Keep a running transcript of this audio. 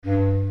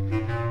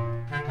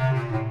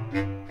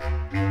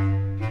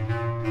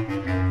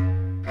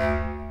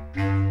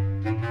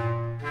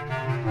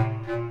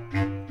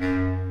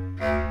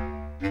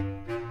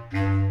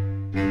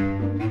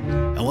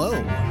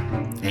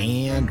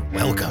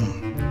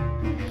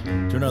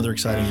another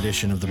exciting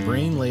edition of the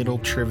Brain Ladle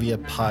Trivia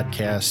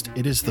Podcast.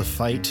 It is the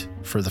Fight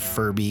for the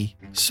Furby,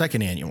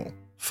 second annual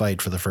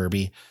Fight for the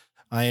Furby.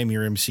 I am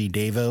your MC,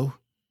 Davo.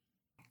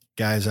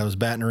 Guys, I was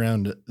batting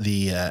around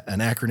the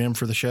an acronym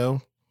for the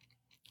show.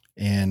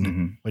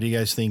 And what do you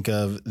guys think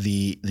of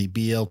the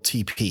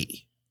BLTP?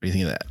 What do you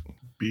think of that?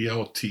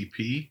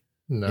 BLTP?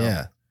 No.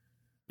 Yeah.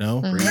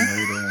 No?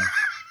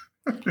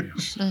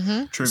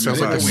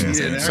 Sounds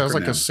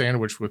like a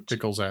sandwich with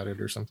pickles added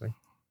or something.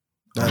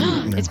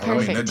 It's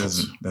perfect.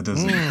 That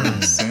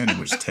doesn't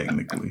sandwich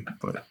technically,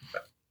 but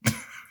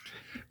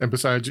and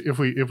besides, if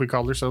we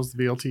called ourselves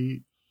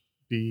the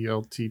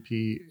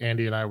BLTP,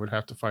 Andy and I would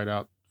have to fight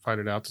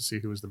it out to see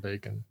who was the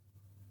bacon.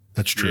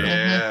 That's true.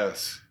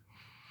 Yes.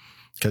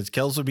 Because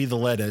Kels would be the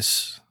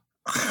lettuce.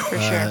 For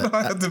sure.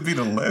 I have to be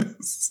the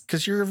lettuce.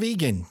 Because you're a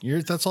vegan.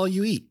 That's all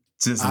you eat.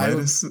 Just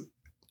lettuce. You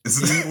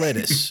eat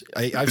lettuce.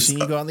 I've seen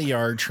you go out in the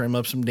yard, trim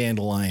up some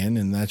dandelion,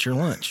 and that's your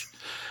lunch.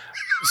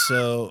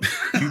 So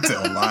you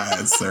tell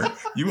lies, sir.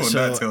 You will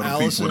not tell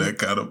the people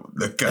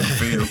that kind of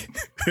feel.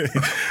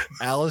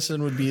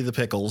 Allison would be the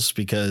pickles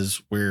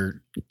because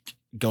we're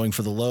going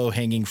for the low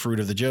hanging fruit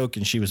of the joke,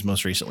 and she was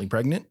most recently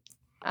pregnant.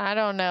 I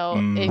don't know.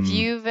 If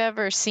you've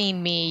ever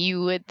seen me,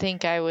 you would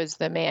think I was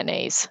the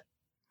mayonnaise.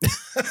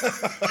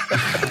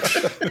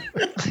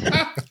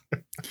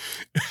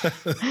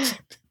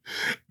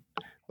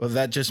 Well,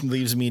 that just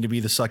leaves me to be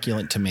the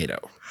succulent tomato.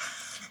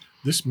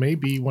 This may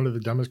be one of the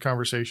dumbest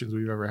conversations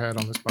we've ever had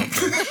on this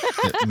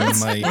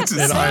podcast.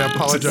 And I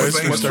apologize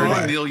for What's wrong,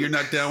 starting. Neil? You're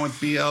not down with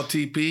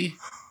BLTP?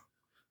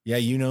 Yeah,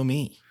 you know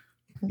me.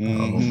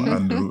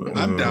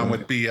 I'm down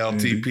with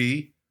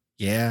BLTP.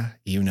 Yeah,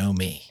 you know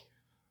me.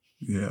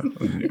 Yeah.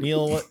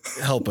 Neil,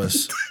 help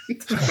us.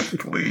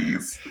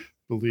 Please.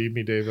 Believe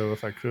me, Davo,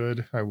 if I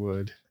could, I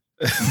would.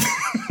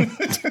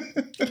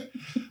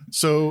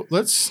 So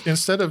let's,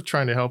 instead of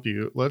trying to help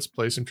you, let's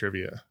play some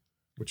trivia,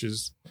 which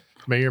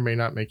may or may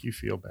not make you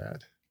feel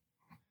bad.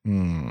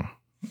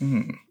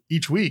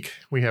 Each week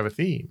we have a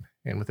theme,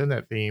 and within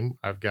that theme,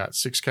 I've got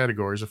 6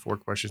 categories of 4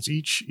 questions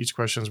each. Each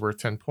question is worth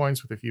 10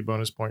 points with a few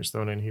bonus points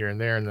thrown in here and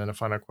there, and then a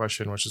final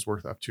question, which is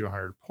worth up to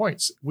 100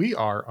 points. We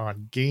are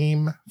on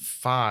game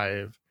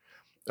 5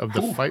 of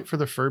the Fight for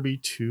the Furby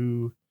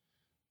 2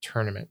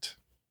 tournament.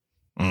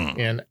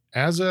 And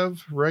as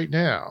of right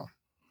now,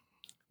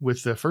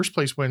 with the first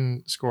place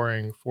win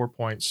scoring 4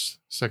 points,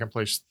 second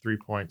place 3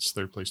 points,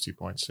 third place 2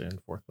 points,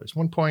 and fourth place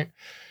 1 point,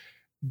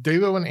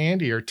 Davo and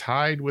Andy are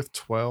tied with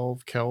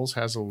 12. Kels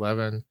has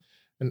 11,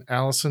 and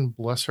Allison,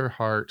 bless her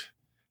heart,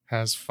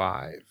 has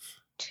 5.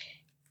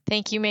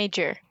 Thank you,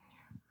 Major.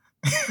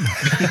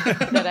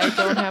 That I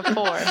don't have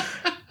 4.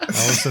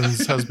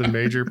 Allison's husband,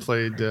 Major,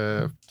 played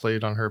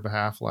on her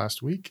behalf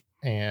last week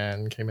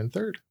and came in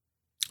 3rd.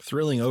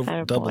 Thrilling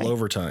double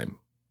overtime.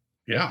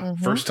 Yeah,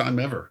 first time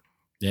ever.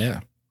 Yeah.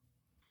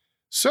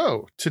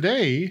 So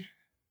today,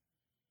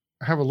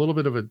 I have a little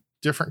bit of a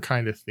different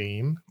kind of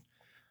theme.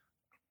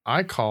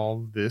 I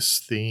call this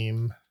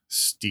theme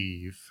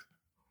Steve.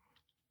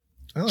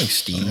 I like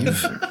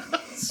Steve.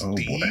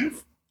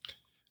 Steve?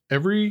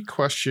 Every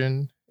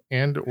question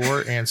and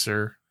or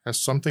answer has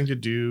something to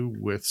do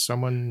with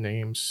someone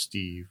named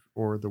Steve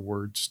or the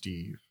word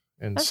Steve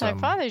in That's some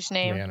my father's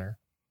name. manner.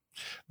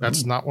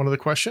 That's not one of the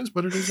questions,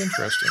 but it is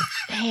interesting.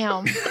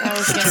 Damn, that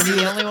was going to be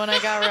the only one I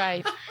got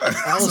right.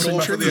 Allison,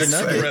 trivia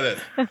nugget. Credit.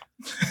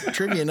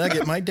 Trivia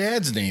nugget. My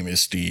dad's name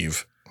is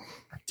Steve.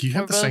 Do you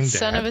have We're the same both dad?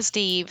 son of a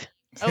Steve.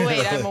 Oh,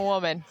 wait, I'm a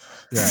woman.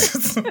 Right.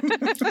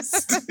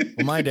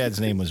 Well, my dad's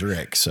name was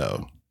Rick,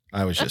 so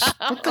I was just...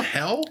 What the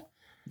hell?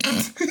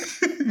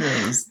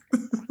 Yes.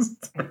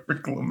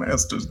 Rick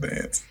LeMaster's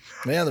dance.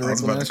 Yeah, the I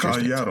was Rick about to call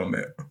LeMaster's you dance. out on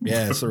that.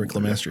 Yeah, it's the Rick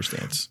LeMaster's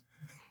dance.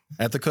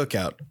 At the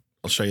cookout,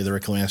 I'll show you the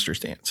Rick LeMaster's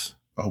dance.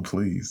 Oh,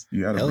 please.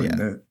 You got to Hell bring yeah.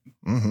 that.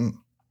 Mm-hmm.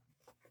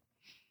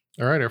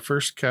 All right, our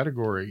first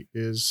category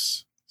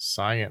is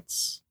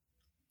science.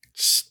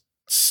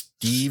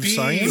 Steve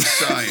Science?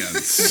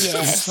 Science.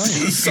 Yes.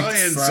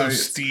 Science of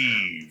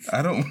Steve.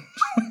 I don't.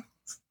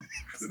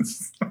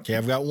 Okay,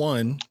 I've got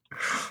one.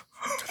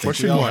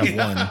 Question we all 1. have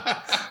one.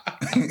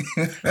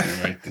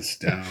 I'll write this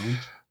down.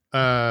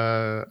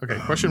 Okay,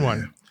 question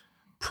 1.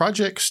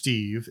 Project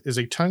Steve is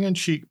a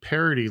tongue-in-cheek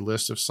parody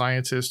list of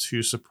scientists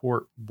who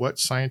support what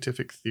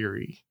scientific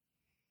theory?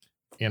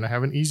 And I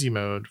have an easy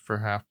mode for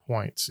half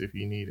points if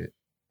you need it.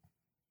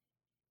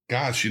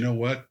 Gosh, you know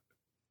what?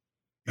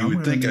 You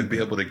would think I'd be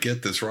able to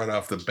get this right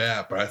off the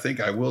bat, but I think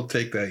I will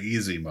take that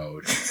easy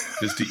mode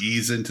just to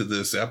ease into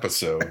this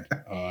episode.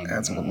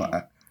 That's a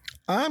lie.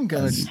 I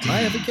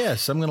have a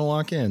guess. I'm going to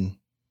lock in.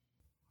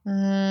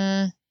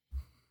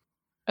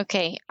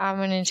 Okay, I'm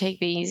going to take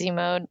the easy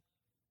mode.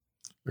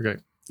 Okay,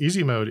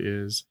 easy mode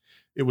is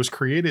it was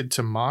created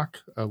to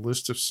mock a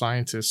list of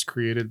scientists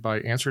created by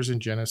Answers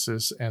in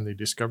Genesis and the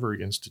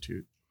Discovery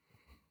Institute.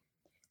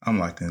 I'm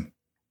locked in.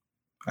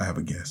 I have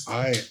a guess.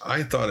 I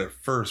thought at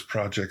first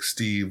Project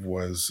Steve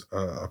was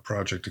a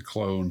project to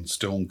clone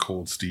Stone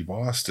Cold Steve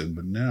Austin,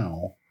 but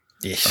now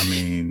I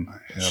mean,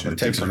 I have a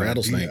Texas different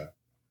rattlesnake. idea.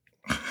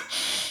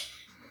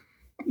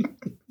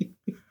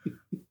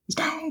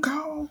 Stone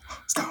Cold.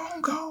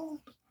 Stone Cold.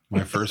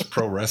 My first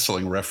pro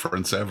wrestling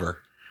reference ever.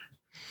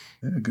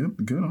 Yeah, good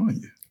on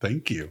you.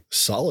 Thank you.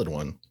 Solid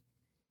one.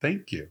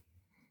 Thank you.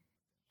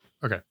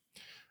 Okay.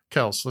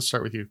 Kels, let's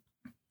start with you.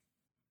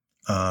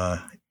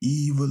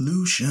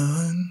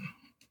 Evolution.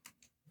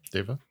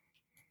 Deva.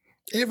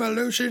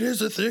 Evolution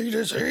is a thing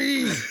to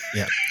see.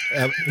 Yeah.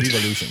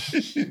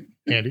 Evolution.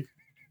 Andy.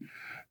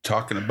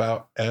 Talking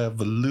about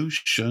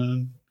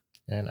evolution.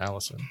 And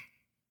Allison.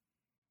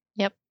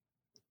 Yep.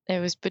 It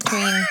was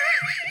between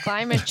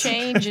climate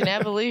change and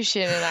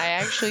evolution, and I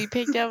actually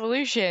picked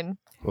evolution.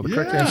 Well, the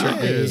correct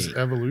answer is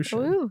evolution.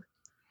 Ooh.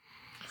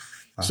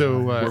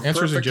 So We're Answers in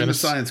perfect in the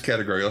Genesis. science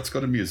category. Let's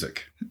go to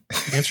music.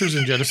 Answers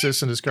in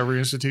Genesis and Discovery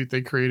Institute,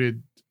 they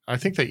created, I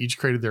think they each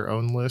created their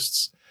own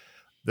lists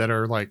that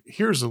are like,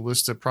 here's a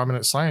list of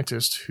prominent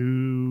scientists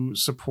who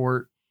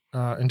support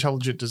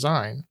intelligent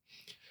design.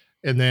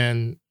 And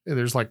then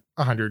there's like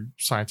 100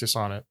 scientists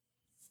on it.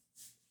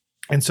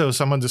 And so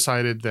someone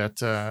decided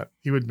that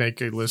he would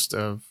make a list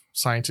of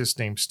scientists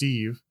named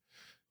Steve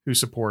who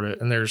support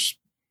it. And there's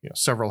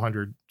several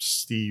hundred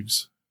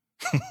Steves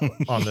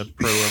on the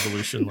pro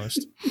evolution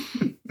list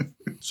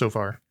so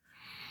far.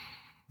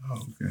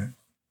 Okay.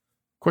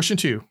 Question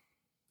 2.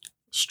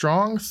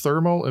 Strong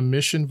thermal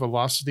emission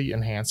velocity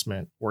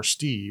enhancement, or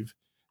STEVE,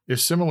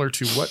 is similar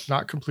to what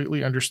not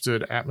completely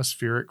understood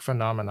atmospheric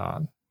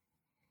phenomenon?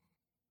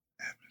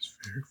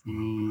 Atmospheric.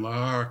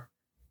 Locked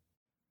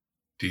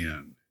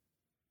in.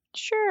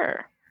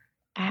 Sure.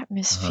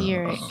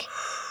 Atmospheric.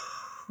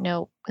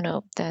 Nope.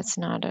 That's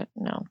not a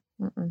no.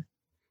 Mm-mm.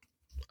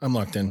 I'm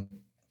locked in.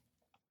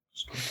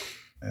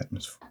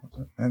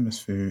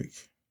 Atmospheric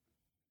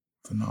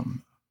phenomena.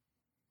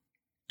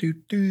 Do,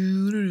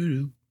 do, do,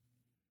 do,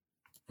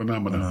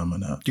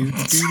 Phenomena. do, do,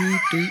 do,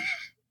 do.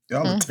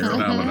 Y'all are terrible.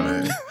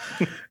 Phenomena.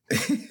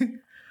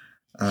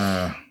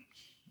 I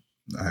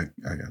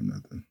got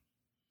nothing.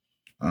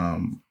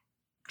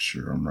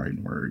 Sure, I'm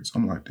writing words.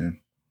 I'm locked in.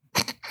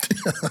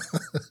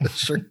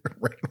 Sure,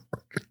 right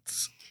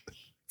words.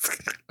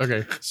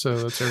 Okay, so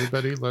that's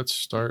everybody. Let's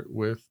start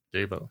with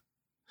Davo.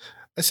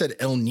 I said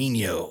El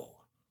Nino.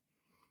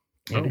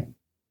 Andy?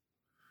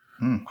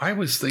 I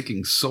was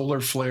thinking solar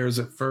flares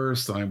at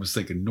first, and I was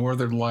thinking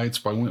northern lights,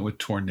 but I went with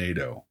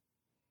tornado.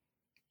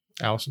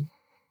 Allison?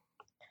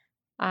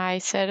 I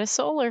said a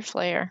solar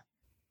flare.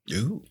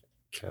 Ooh.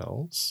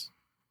 Kels?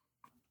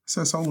 It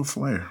says solar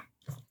flare.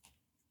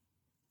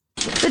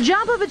 The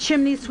job of a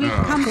chimney sweep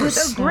comes with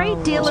a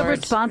great deal of Lord.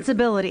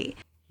 responsibility.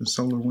 The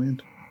solar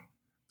wind.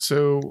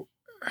 So,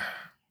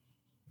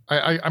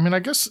 I mean, I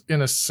guess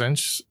in a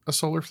sense, a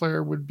solar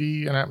flare would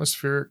be an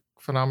atmospheric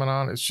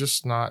phenomenon. It's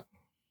just not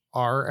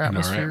our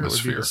atmosphere. It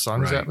would be the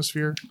sun's right.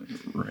 atmosphere.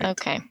 Right.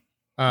 Okay.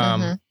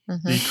 The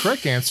Mhm.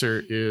 correct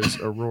answer is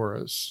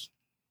auroras.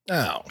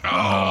 Oh.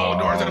 Oh,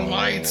 northern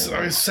lights.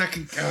 I was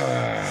second.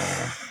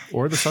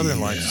 Or the southern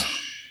lights.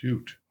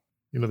 Shoot.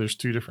 There's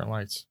two different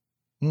lights.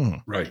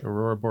 Right.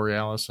 Aurora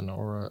Borealis and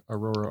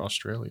Aurora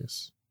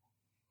Australis.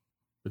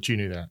 But you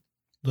knew that.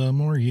 The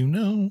more you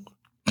know.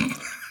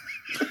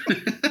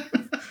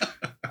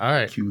 All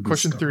right. Cue the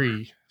Question star.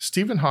 3.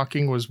 Stephen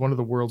Hawking was one of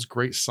the world's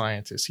great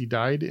scientists. He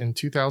died in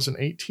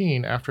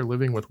 2018 after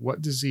living with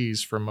what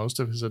disease for most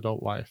of his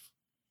adult life?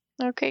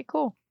 Okay,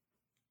 cool.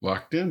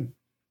 Locked in.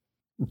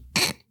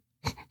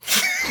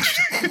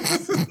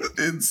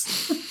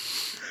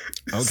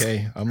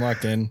 Okay, I'm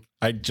locked in.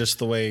 I just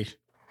the way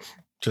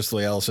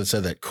Allison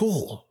said that.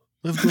 Cool.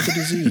 Lived with a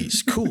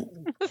disease.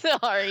 Cool.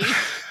 Sorry.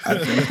 I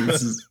think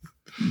this is,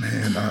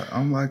 man,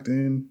 I'm locked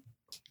in.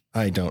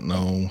 I don't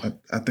know.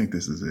 I think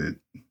this is it.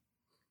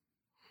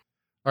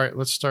 All right.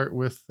 Let's start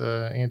with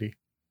Andy.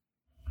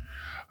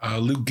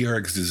 Lou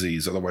Gehrig's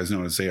disease, otherwise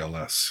known as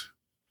ALS.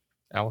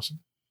 Allison.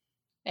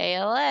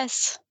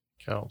 ALS.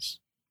 Kels.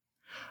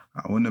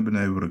 I wouldn't have been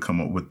able to come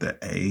up with the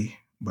A,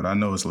 but I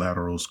know it's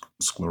lateral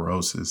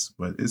sclerosis,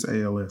 but it's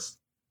ALS.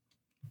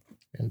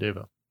 And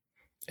Devo.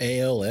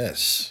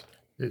 ALS.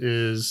 It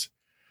is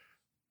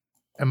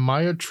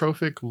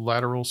amyotrophic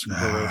lateral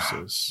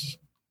sclerosis,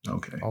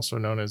 Okay. also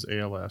known as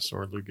ALS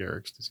or Lou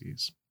Gehrig's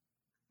disease.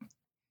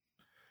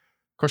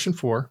 Question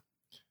 4.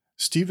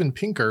 Steven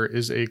Pinker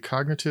is a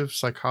cognitive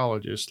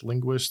psychologist,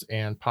 linguist,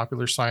 and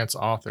popular science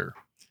author.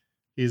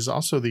 He is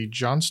also the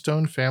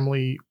Johnstone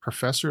Family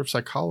Professor of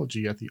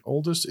Psychology at the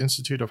oldest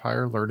institute of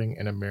higher learning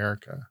in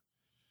America.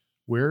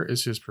 Where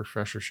is his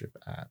professorship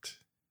at?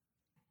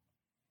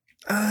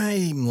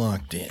 I'm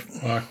locked in.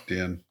 Locked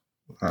in.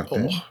 Locked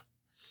in. Oh,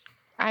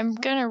 I'm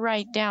going to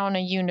write down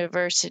a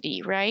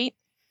university, right?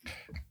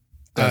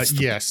 That's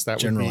the yes, that would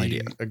general be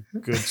idea. a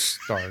good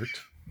start.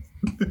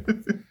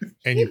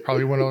 And you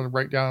probably want to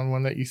write down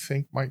one that you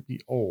think might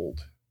be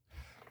old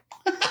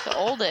The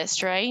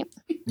oldest, right?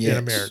 yes. in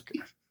America.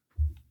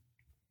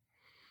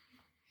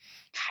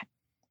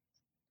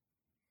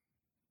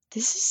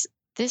 This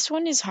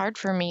one is hard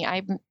for me.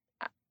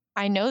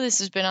 I know this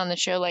has been on the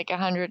show like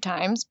 100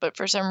 times, but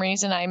for some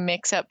reason I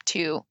mix up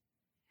two.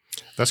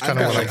 That's I've kind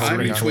of got what like I'm I'm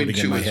voting on. three.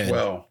 between in my two as head.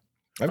 well.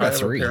 I've I got have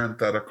 3. a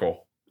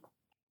parenthetical.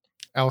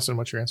 Allison,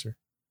 what's your answer?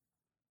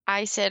 I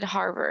I said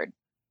Harvard.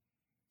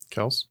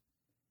 Kels,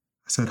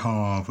 I said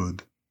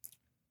Harvard.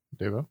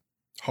 Devo,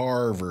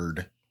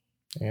 Harvard.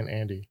 and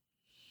Andy.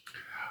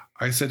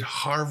 I said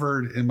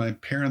Harvard, and my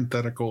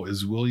parenthetical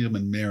is William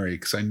and Mary,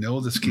 because I know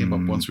this came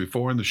up once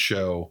before in the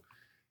show,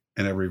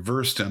 and I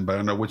reversed him, but I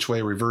don't know which way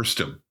I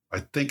reversed him. I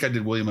think I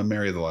did William and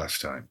Mary the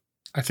last time.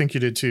 I think you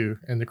did too,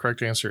 and the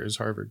correct answer is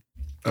Harvard.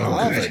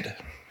 Harvard.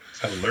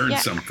 I learned Yeah.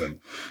 something.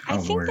 I Oh,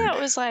 think word. that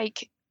was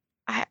like,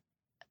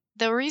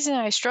 the reason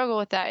I struggle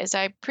with that is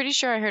I'm pretty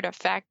sure I heard a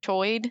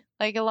factoid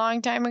like a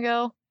long time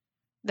ago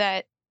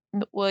that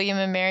William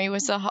and Mary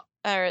was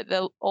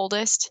the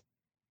oldest.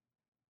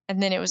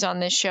 And then it was on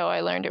this show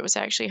I learned it was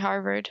actually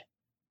Harvard.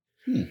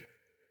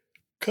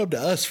 Come to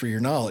us for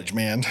your knowledge,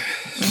 man.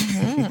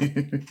 Well,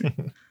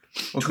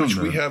 Which come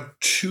we to- have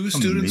 2 come to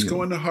students me.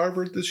 going to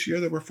Harvard this year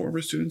that were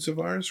former students of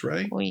ours,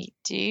 right? We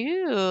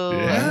do.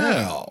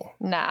 Yeah. Wow.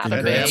 Not Got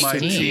a big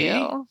MIT.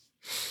 deal.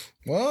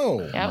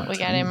 Whoa. Yep, we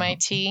got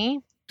MIT.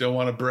 Don't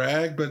want to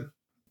brag, but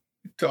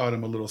we taught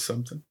him a little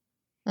something.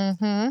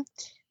 Mm-hmm.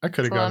 I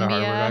could have gone to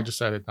Harvard. Columbia. I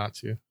decided not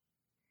to.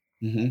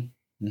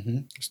 Mm-hmm. Mm-hmm.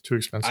 It's too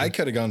expensive. I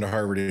could have gone to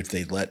Harvard if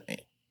they'd let me.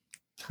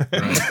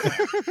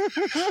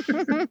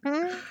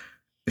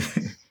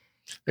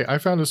 Hey, I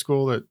found a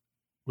school that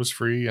was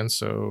free, and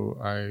so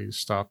I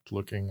stopped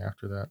looking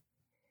after that.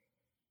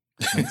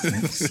 Makes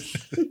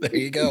sense. There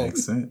you go.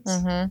 Makes sense.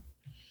 Mm-hmm.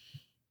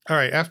 All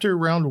right. After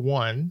round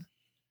 1,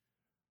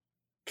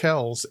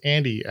 Kels,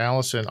 Andy,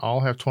 Allison all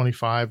have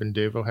 25, and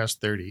Devo has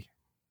 30.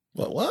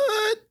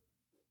 What?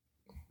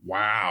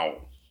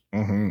 Wow.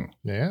 Mm-hmm.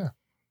 Yeah.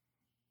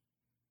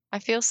 I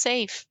feel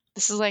safe.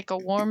 This is like a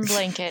warm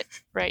blanket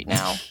right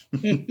now.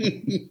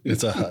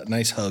 It's a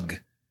nice hug.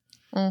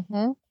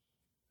 Mm-hmm.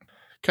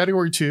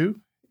 Category 2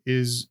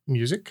 is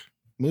music.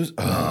 Man.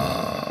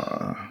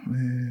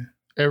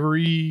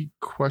 Every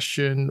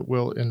question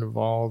will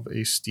involve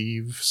a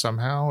Steve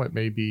somehow. It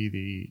may be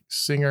the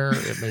singer,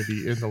 it may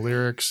be in the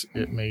lyrics,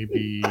 it may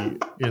be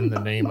in the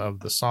name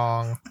of the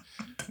song.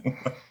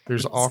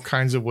 There's all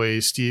kinds of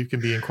ways Steve can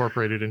be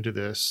incorporated into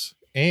this.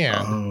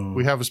 And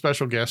we have a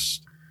special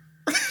guest.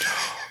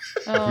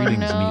 Oh, Greetings,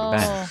 no.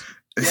 meatbags.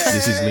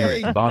 This is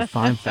Lyric Bot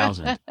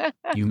 5000.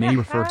 You may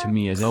refer to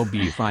me as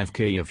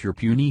LB5K if your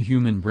puny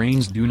human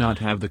brains do not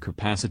have the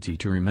capacity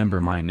to remember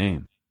my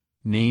name.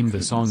 Name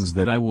the songs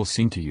that I will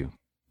sing to you.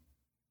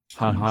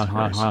 Ha ha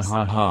ha ha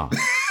ha ha.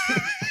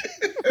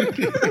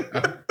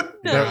 The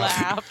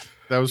laugh.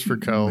 That was for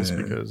Kels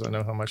Man. because I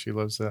know how much he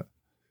loves that.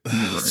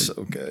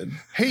 So good.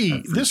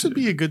 Hey, this would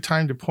be a good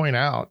time to point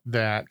out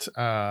that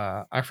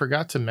I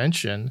forgot to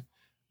mention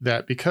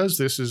that because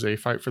this is a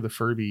Fight for the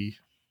Furby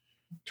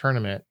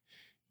tournament,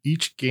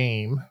 each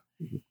game,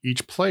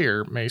 each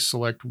player may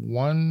select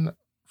one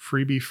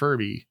freebie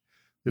Furby.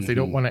 If they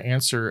don't want to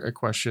answer a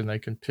question, they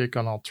can pick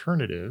an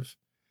alternative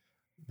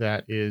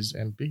that is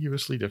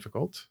ambiguously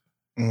difficult.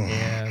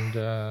 And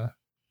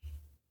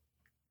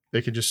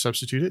they can just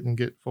substitute it and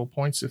get full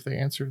points if they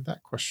answered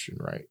that question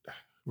right,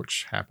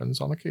 which happens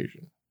on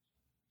occasion.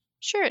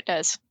 Sure it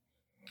does.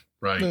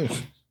 Right.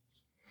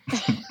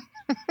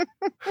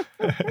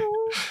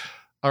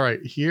 All right,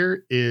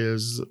 here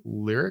is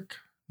lyric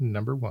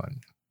number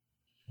 1.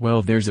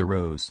 Well, there's a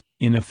rose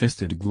in a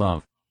fisted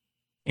glove,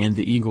 and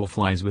the eagle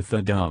flies with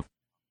the dove.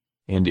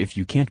 And if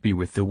you can't be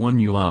with the one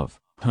you love,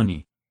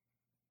 honey.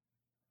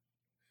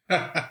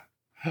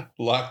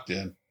 Locked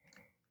in.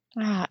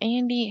 Ah,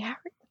 Andy,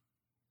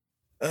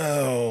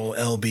 Oh,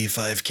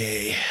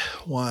 LB5K.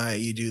 Why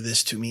you do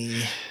this to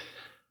me?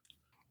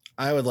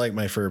 I would like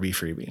my Furby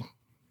freebie.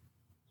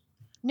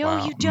 no,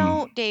 Wow. you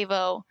don't,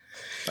 Davo.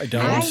 I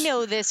don't. I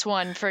know this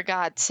one, for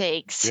God's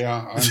sakes.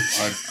 Yeah.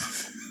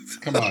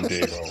 Come on,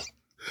 Davo.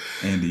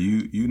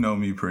 Andy, you know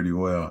me pretty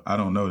well. I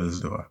don't know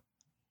this, do I?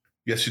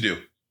 Yes, you do.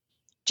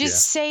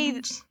 Just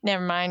say,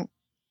 never mind.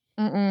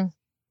 Mm-mm.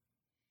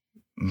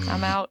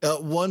 I'm out.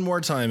 One more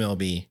time,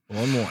 LB.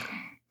 One more.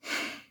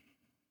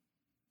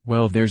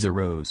 Well, there's a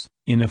rose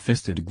in a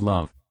fisted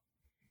glove,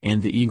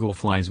 and the eagle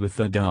flies with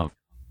the dove.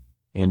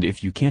 And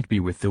if you can't be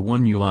with the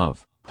one you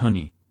love,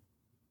 honey.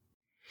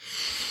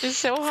 It's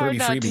so hard Furby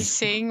not to freebie.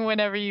 sing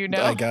whenever you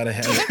know. I gotta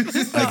have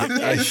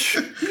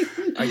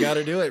it. I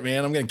gotta do it,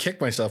 man. I'm gonna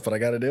kick myself, but I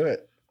gotta do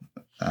it.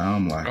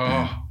 I'm like,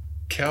 Oh,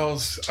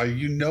 Kels,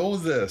 you know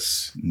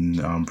this.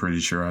 no, I'm pretty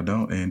sure I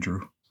don't,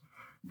 Andrew.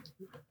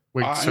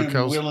 Wait, so I'm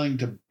Kels, willing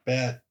to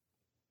bet.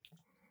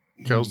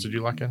 Kels, did you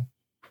lock in?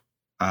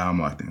 I'm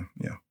locked in.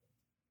 Yeah.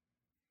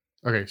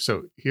 Okay,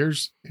 so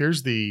here's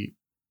the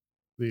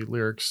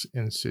lyrics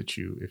in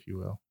situ, if you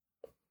will.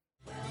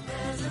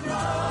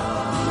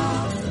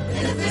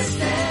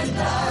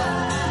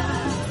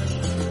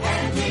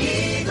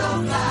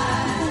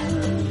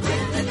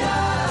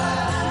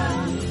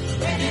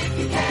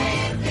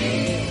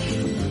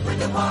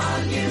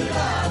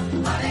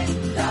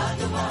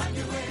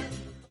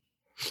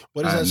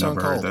 What is I've that song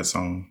never heard called? that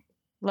song.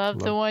 Love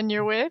the one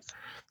you're with?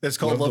 It's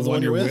called Love the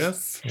One You're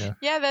With. Yeah.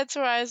 Yeah, that's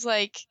where I was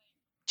like,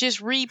 just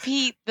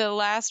repeat the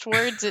last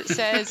words it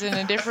says in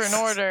a different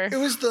order. It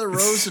was the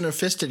rose in a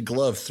fisted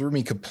glove threw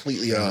me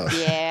completely off.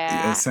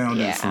 Yeah. It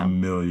sounded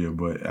familiar,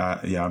 but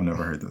I've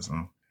never heard this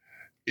song.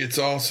 It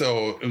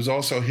was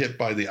also hit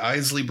by the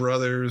Isley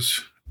Brothers,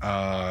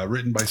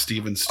 written by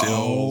Stephen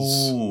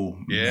Stills. Oh,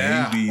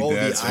 yeah. Maybe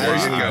that's the where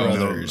Isley I know.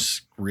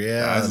 Brothers.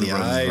 Yeah, the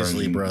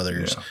Isley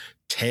Brothers. Yeah.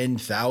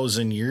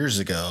 10,000 years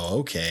ago.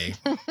 Okay.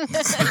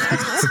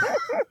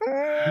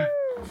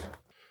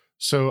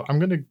 So I'm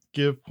going to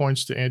give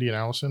points to Andy and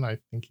Allison. I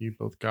think you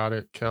both got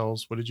it.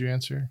 Kels, what did you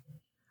answer?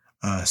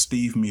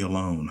 Steve Me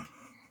Alone.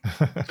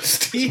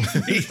 Steve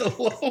Me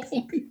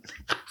Alone.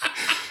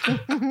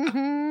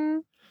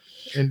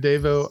 And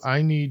Davo,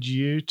 I need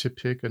you to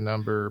pick a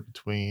number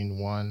between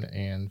 1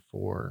 and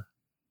 4.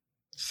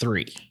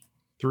 3.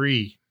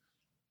 3.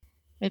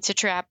 It's a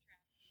trap.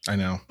 I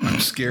know. I'm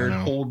scared. I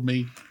know. Hold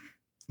me.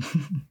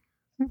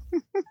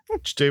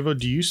 Davo,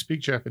 do you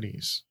speak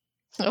Japanese?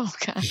 Oh,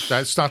 gosh.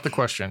 That's not the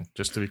question,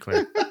 just to be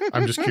clear.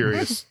 I'm just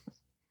curious.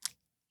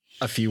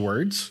 A few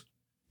words.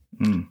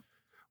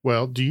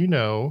 Well, do you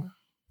know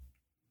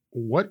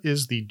what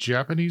is the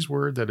Japanese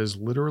word that is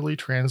literally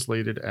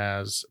translated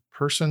as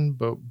person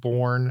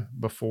born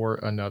before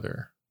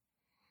another?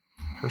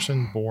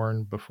 Person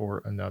born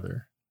before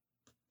another.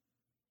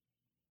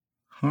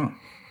 Huh.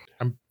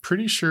 I'm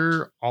pretty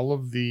sure all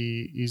of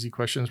the easy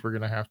questions we're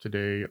going to have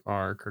today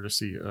are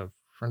courtesy of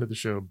friend of the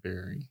show,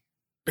 Barry.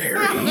 Barry.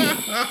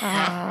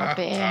 Oh,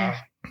 Bear.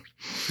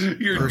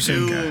 You're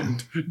Person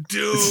doomed. Doomed,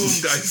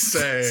 I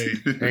say.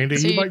 Andy,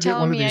 So you you're might get one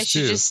telling of me I these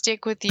should too. just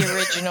stick with the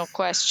original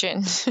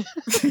question.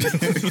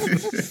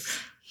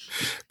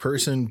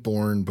 Person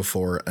born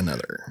before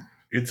another.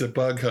 It's a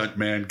bug hunt,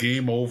 man.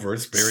 Game over.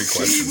 It's Barry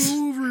questions.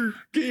 Over.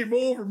 Game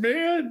over,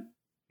 man.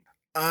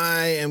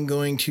 I am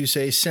going to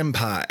say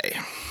senpai.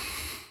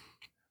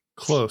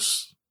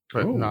 Close,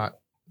 but Oh. not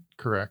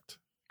correct.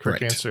 Correct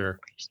Correct. answer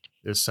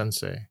is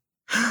sensei.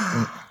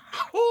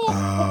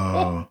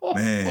 Oh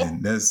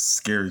man, that's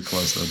scary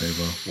close though,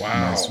 Davo.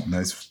 Wow.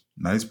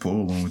 Nice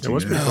pull on what It you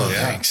was pretty did. close.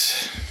 Yeah.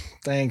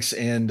 Thanks.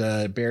 And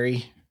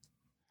Barry,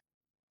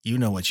 you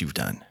know what you've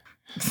done.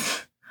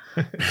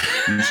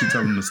 You should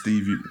tell him to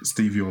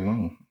Steve you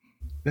alone.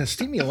 Now,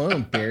 leave me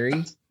alone,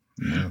 Barry.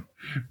 Yeah.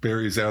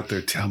 Barry's out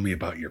there. Tell me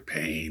about your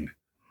pain.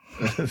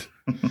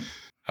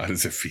 How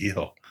does it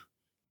feel?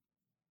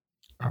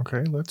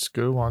 Okay, let's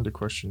go on to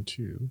question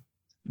 2.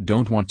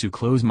 Don't want to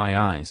close my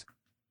eyes.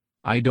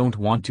 I don't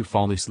want to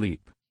fall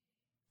asleep.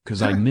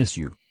 'Cause I miss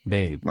you,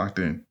 babe. Locked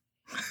in.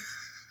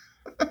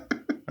 All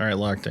right,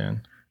 locked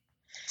in.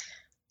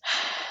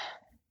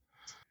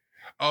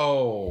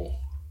 Oh,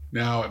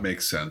 now it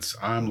makes sense.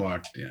 I'm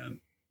locked in.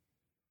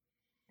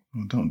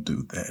 Well, don't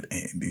do that,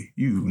 Andy.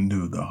 You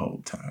knew the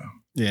whole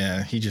time.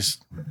 Yeah, he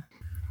just.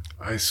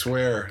 I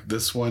swear,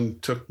 this one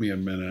took me a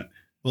minute.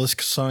 Well, this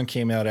song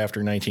came out after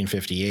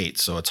 1958,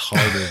 so it's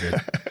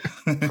harder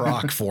to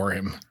proc for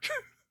him.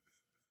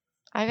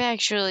 I've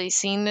actually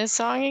seen this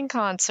song in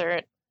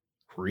concert.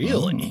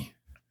 Really?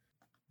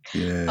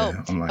 Yeah.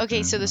 Oh, I'm locked okay.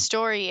 in. So the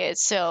story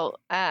is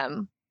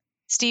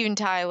Steven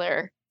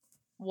Tyler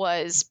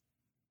was,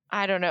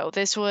 I don't know,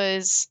 this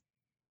was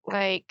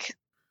like,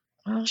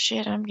 oh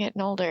shit, I'm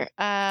getting older.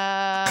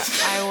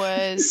 I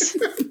was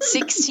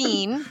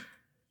 16.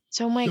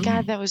 So, oh my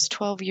God, that was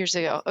 12 years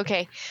ago.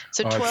 Okay.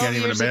 So Oh, I 12 can't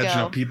even years imagine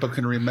how ago. people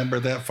can remember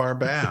that far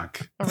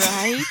back.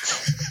 Right?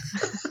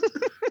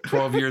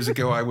 12 years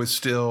ago, I was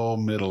still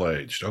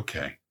middle-aged.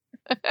 Okay.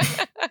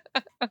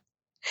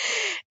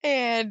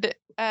 And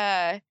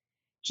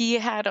he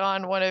had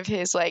on one of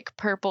his like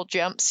purple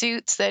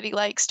jumpsuits that he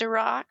likes to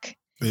rock.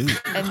 Ooh.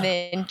 And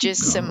then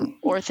just some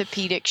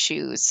orthopedic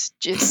shoes.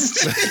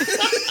 Just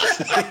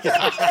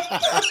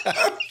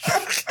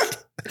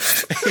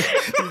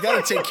You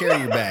got to take care of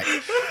your back.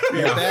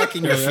 Your back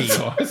and your Yeah, that's feet.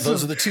 awesome.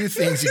 Those are the two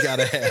things you got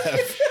to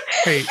have.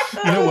 Hey,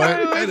 you know what?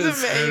 It was That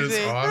is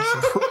amazing.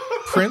 awesome.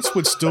 Prince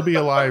would still be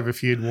alive if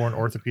he had worn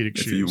orthopedic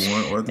if you shoes.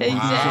 want orthopedic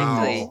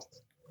Exactly.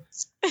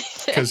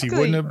 Because he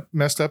wouldn't have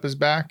messed up his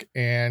back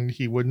and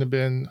he wouldn't have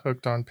been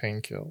hooked on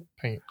painkillers.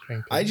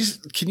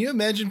 Can you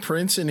imagine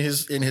Prince in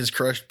his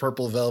crushed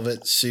purple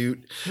velvet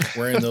suit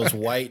wearing those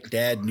white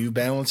dad New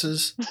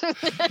Balances?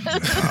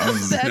 I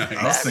was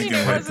thinking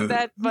it like wasn't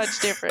that much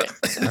different.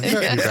 I've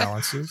got New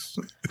Balances.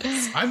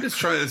 I'm just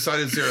trying to decide,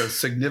 is there a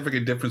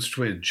significant difference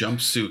between a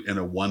jumpsuit and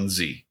a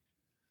onesie?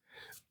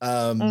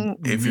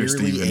 if you're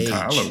merely Steven age.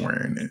 Tyler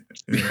wearing it,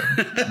 yeah,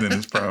 then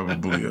it's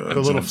probably a The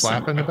little jumpsuit.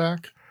 flap in the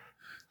back.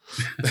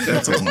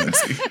 That's a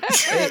onesie.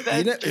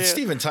 Hey, That's true. it's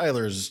Steven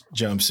Tyler's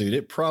jumpsuit.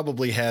 It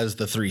probably has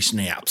the 3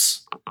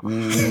 snaps. You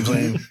know what I'm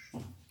saying?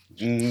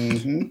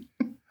 Mm-hmm.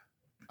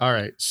 All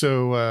right.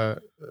 So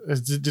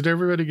did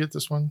everybody get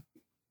this one?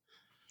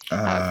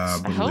 I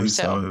hope believe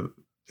so.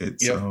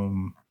 It's Yep.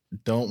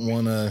 Don't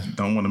want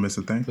to miss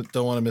a thing.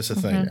 miss a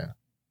thing. Mhm. Yeah.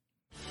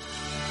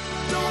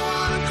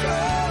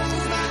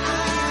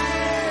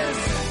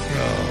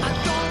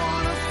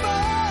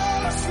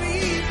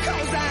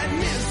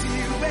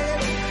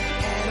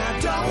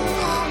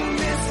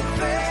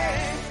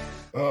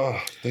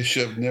 Oh, They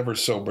should have never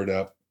sobered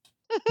up.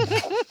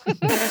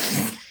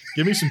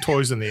 Give me some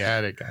toys in the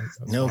attic.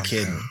 No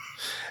kidding.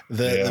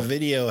 The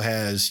video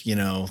has,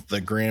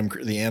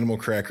 the animal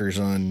crackers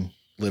on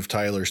Liv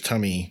Tyler's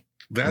tummy.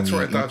 That's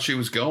where I thought she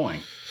was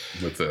going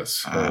with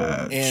this.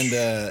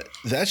 And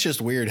that's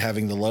just weird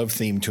having the love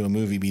theme to a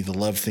movie be the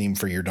love theme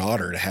for your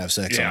daughter to have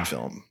sex on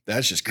film.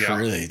 That's just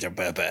crazy.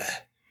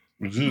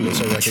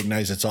 Yes, I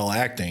recognize it's all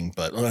acting,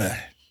 but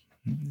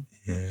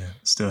yeah,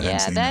 still haven't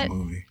seen that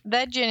movie.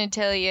 That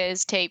genitalia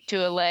is taped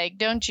to a leg.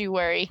 Don't you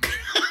worry.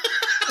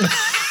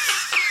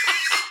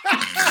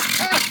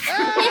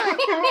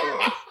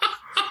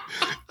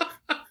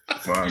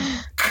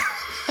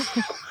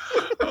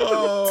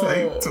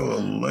 Taped to a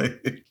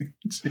leg.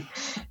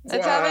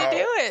 That's how they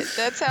do it.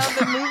 That's how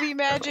the movie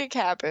magic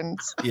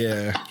happens.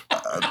 Yeah.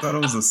 I thought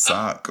it was a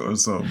sock or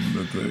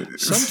something.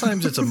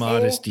 Sometimes it's a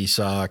modesty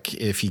sock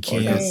if you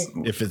can't,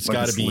 if it's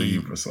got to be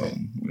or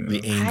something. Yeah.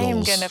 The angles. I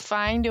am going to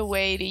find a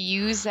way to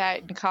use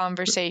that in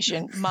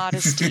conversation.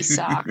 Modesty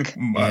sock.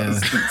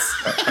 Modesty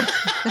sock.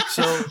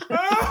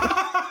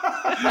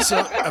 So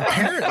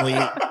apparently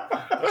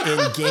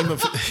in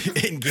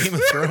Game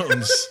of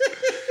Thrones,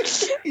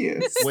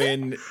 yes,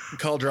 when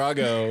Khal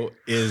Drogo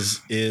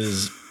is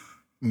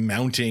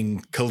mounting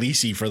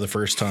Khaleesi for the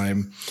first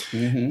time,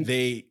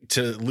 to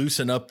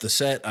loosen up the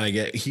set,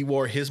 he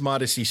wore his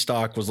modesty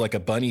sock was like a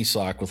bunny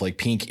sock with like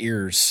pink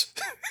ears.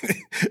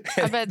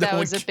 I bet that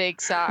was a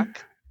big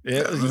sock.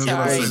 It was,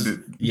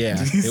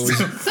 it was.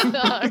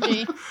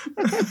 Sorry.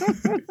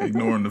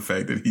 Ignoring the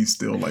fact that he's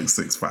still like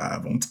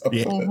 6'5" on top of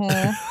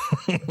that.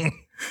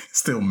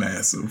 Still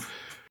massive.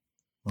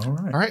 All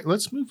right,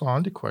 let's move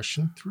on to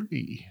question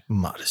 3.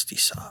 Modesty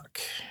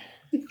sock.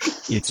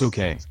 It's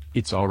okay.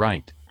 It's all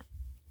right.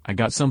 I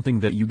got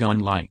something that you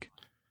gonna like.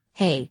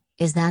 Hey,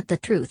 is that the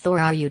truth or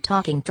are you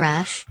talking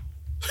trash?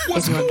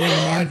 Is your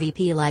game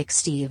MVP like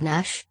Steve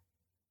Nash?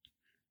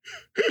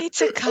 It's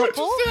a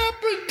couple? What just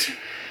happened?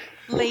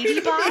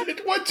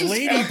 Ladybot? What just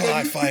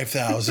Ladybot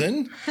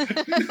 5,000? No.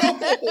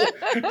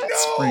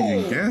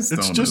 Springing guest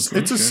It's on just,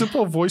 this, it's a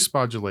simple voice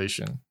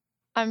modulation.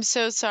 I'm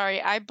so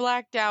sorry. I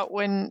blacked out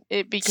when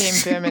it became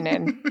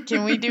feminine.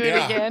 Can we do it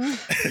again?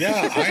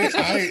 Yeah,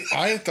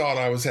 I thought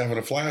I was having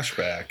a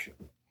flashback.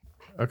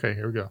 Okay,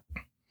 here we go.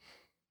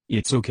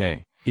 It's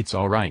okay. It's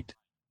all right.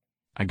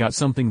 I got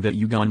something that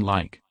you gonna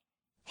like.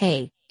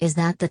 Hey, is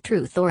that the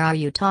truth or are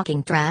you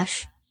talking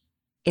trash?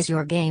 Is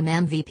your game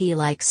MVP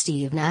like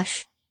Steve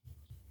Nash?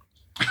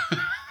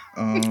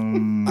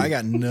 I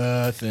got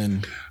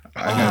nothing.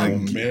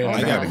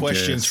 I got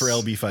questions for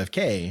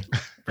LB5K,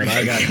 but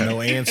I got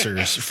no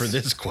answers for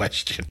this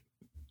question.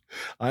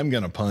 I'm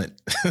gonna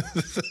punt.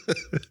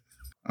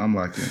 I'm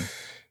like,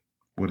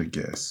 with a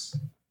guess.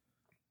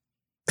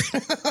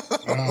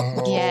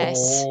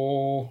 Yes.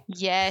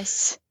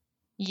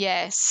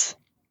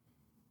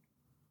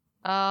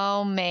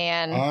 Oh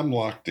man. I'm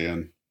locked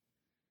in.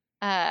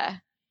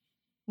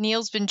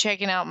 Neil's been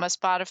checking out my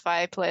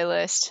Spotify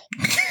playlist.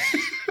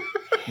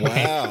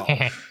 Wow.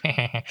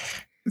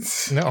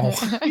 No.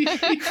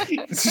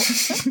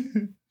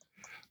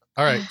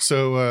 All right,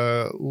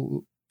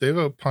 so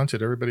Devo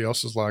punted. Everybody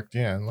else is locked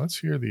in. Let's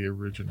hear the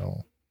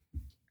original.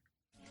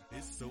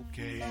 It's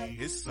okay.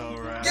 It's all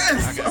right.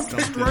 Yes, I got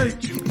that's something right.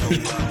 that you know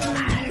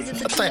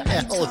about. What the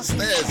hell is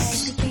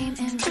this?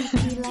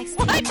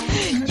 What?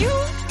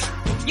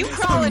 You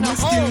crawl in a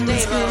hole,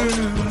 Devo.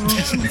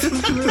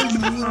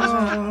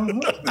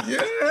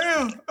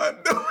 Yeah, I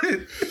know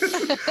it.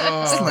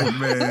 It's like,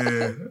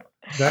 man.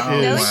 That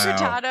is Nelly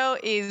Furtado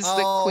is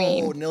the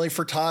queen. Nelly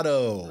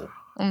Furtado.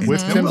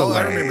 With Oh, Timbaland.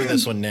 I remember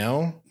this one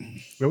now.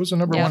 It was a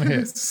number one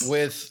hit.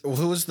 With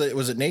who was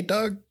it Nate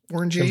Dogg?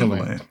 Warren G?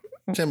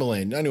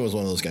 Timbaland. I knew it was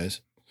one of those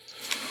guys.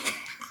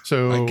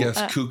 So I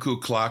guess Cuckoo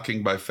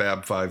Clocking by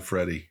Fab Five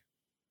Freddy.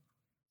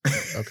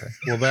 Okay.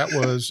 Well, that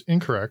was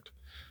incorrect.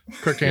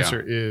 Correct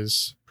answer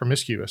is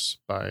Promiscuous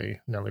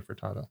by Nelly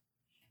Furtado.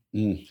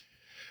 I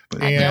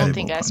don't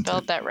think I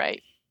spelled that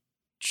right.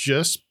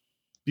 Just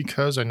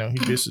because I know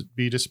he'd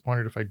be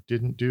disappointed if I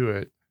didn't do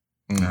it.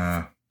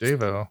 Nah.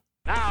 Devo.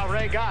 Now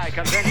Ray Guy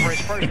comes in for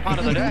his first punt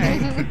of the day.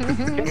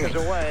 Kicks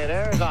away.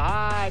 There's a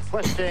high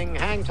twisting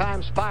hang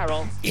time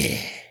spiral. Yeah,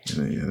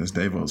 that's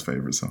Davo's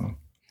favorite song.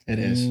 It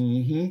is.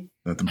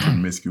 Nothing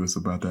promiscuous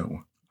about that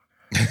one.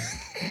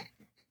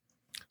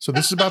 So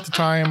this is about the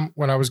time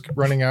when I was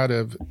running out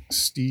of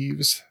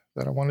Steve's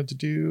that I wanted to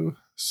do.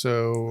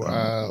 So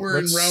we're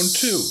in round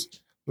 2.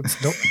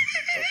 Nope.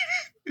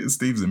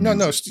 Steve's in No,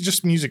 music.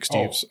 just music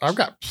Steve's. I've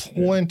got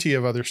plenty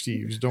of other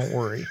Steve's. Don't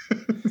worry.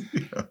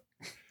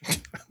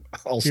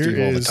 I'll Steve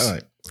all the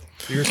time.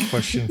 Here's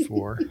question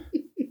 4.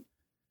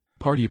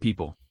 Party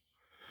people.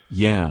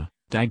 Yeah,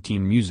 tag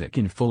team music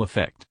in full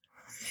effect.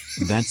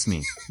 That's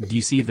me,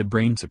 DC the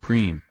Brain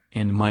Supreme,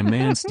 and my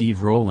man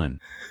Steve Rowland.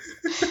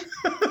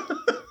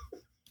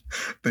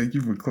 Thank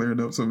you for clearing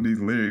up some of these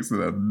lyrics that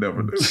I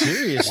never knew.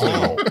 Seriously.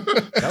 Wow.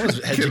 That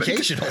was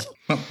educational.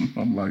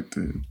 I'm locked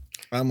in.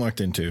 I'm locked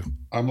in too.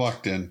 I'm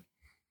locked in.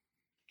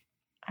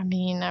 I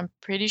mean, I'm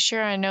pretty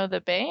sure I know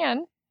the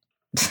band.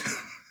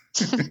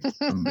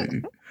 I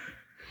mean,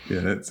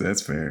 yeah,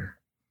 that's fair.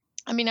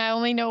 I mean, I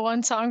only know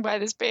one song by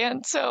this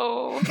band,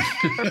 so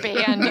or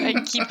band. I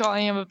keep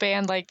calling him a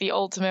band like the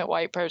ultimate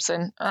white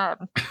person.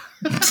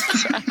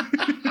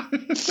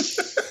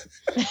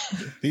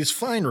 These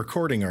fine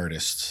recording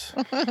artists.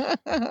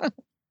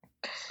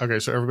 Okay,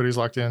 so everybody's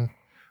locked in.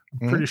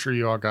 I'm pretty sure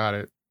you all got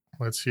it.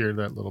 Let's hear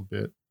that little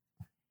bit.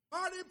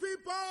 Party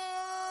people!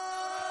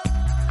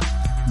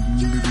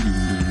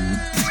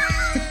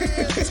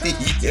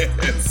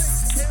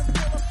 Yes.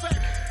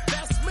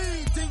 That's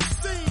me, Deep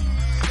Steve,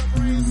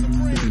 the reign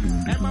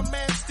supreme. And my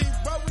man Steve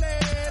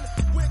Rowland.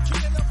 We're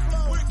kicking the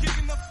flow.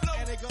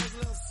 And it goes a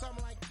little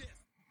something like this.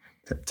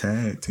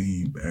 Tag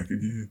team back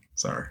again.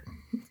 Sorry.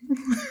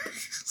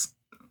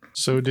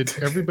 So did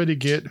everybody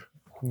get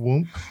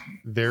Whoomp?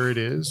 There it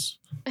is.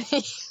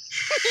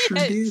 Sure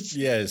did.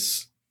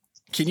 Yes.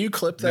 Can you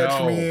clip that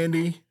for No. me,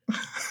 Andy?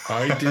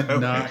 I did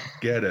not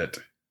get it.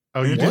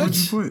 Oh, you What'd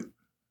did? you put?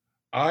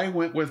 I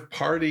went with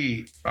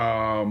Party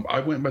Rock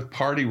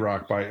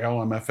by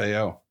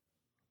LMFAO.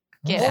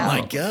 Get Oh out.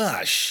 my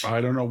gosh. I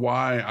don't know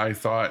why I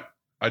thought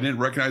I didn't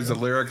recognize the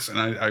lyrics, and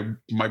I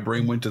my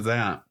brain went to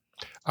that.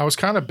 I was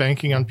kind of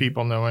banking on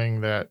people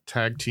knowing that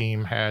Tag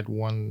Team had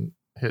one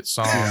hit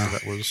song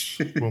that was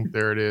Whoomp,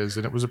 There It Is.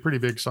 And it was a pretty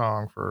big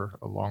song for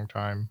a long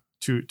time.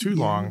 Too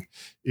long,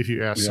 if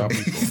you ask some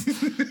people.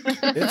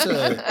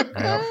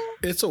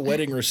 It's a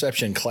wedding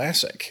reception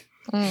classic.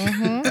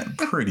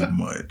 Pretty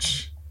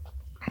much.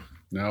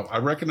 Now I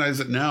recognize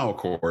it now, of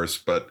course,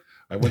 but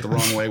I went the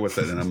wrong way with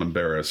it, and I'm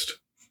embarrassed.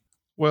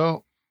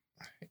 Well,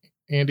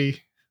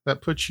 Andy,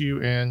 that puts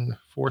you in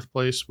fourth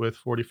place with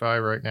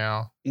 45 right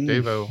now.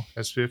 Davo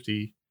has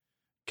 50.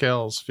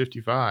 Kells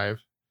 55.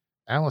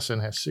 Allison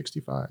has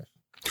 65.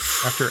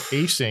 After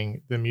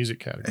acing the music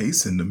category.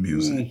 Acing the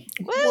music.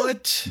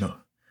 What No.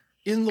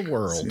 in the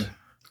world? See,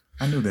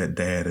 I knew that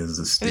dad is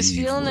a Steve. It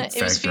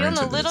was feeling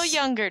a little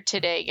younger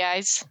today,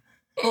 guys.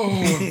 Oh,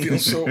 I feel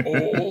so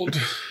old.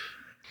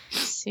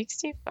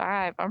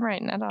 65. I'm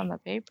writing that on the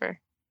paper.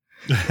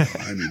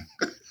 I mean,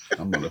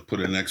 I'm going to put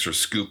an extra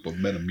scoop of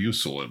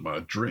Metamucil in my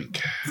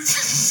drink.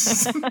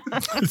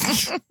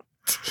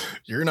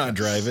 You're not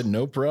driving,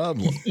 no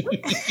problem.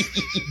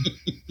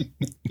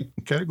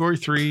 Category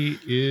 3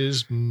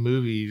 is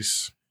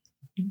movies.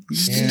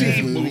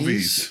 Steve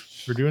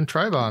movies. We're doing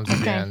Tribons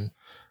again.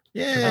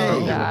 Yay.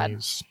 Oh,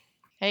 God.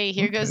 Hey,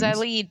 here goes that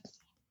lead.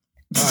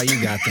 Oh,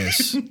 you got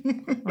this.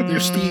 They're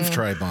Steve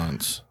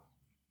Tribons.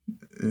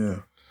 Yeah.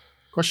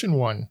 Question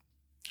 1.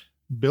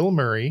 Bill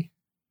Murray,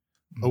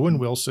 Owen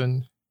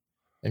Wilson,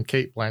 and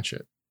Cate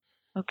Blanchett.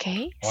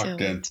 Okay, so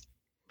Locked in. it's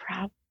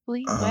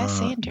probably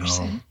Wes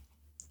Anderson.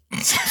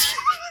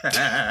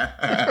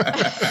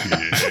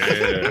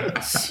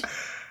 Yes.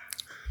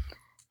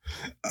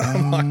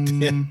 I'm locked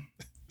in.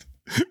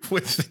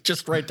 With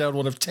just write down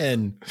one of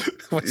 10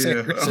 Wes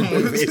Anderson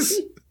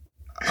movies.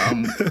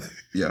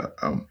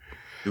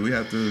 Do we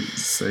have to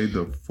say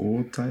the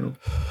full title?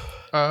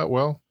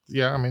 Well,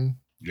 yeah, I mean,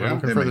 Yeah, I'm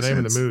looking that for the makes name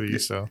of the sense. movie,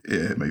 so.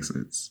 Yeah, it makes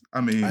sense.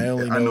 I mean, I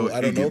don't know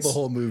the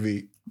whole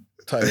movie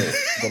title,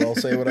 but I'll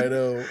say what I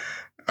know.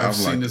 I've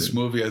seen this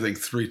movie, I think,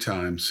 3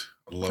 times.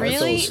 I love it.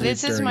 Really? asleep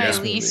This is during my this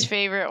least movie.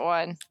 favorite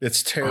one.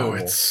 It's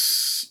terrible.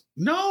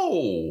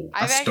 No.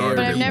 I've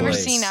never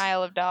place. seen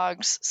Isle of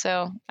Dogs,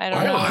 so I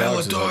don't know. Isle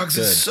of Dogs is Dogs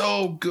good. is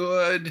so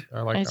good.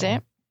 I like Is that it? one.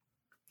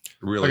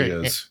 It really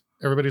Okay, is.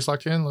 Everybody's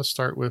locked in. Let's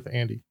start with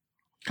Andy.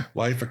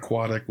 Life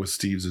Aquatic with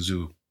Steve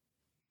Zissou.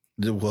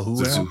 Well,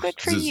 who Oh, good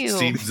for you.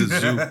 Steve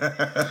Zissou.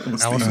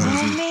 Allison.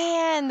 Oh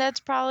man, I'm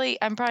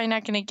probably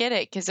not going to get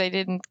it because I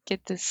didn't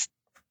get the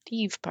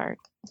Steve part.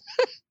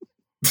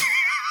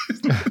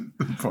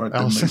 The part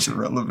that Allison. makes it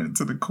relevant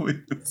to the quiz.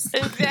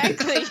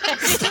 Exactly.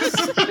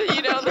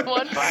 The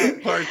one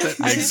part That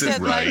I makes just it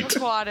said right. Life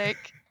Aquatic.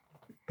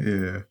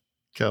 Yeah.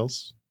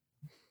 Kels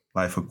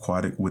Life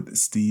Aquatic with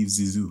Steve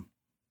Zissou.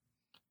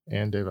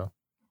 and Davo.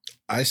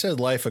 I said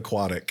Life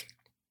Aquatic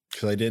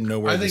because I didn't know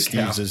where I the think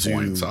Steve half Zissou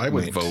points. I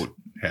would went. vote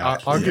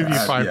half. I'll give you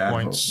Yeah, 5 I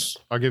points.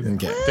 I'll give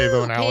Okay.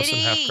 Davo and Allison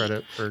Pity. half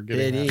credit for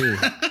getting Pity.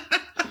 that.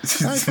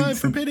 High five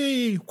for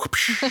pity.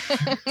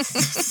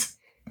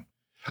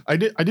 I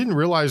didn't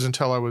realize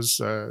until I was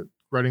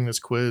writing this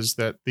quiz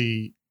that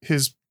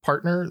his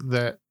partner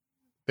that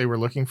they were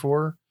looking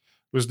for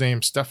was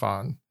named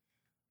Stefan.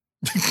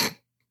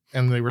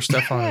 And they were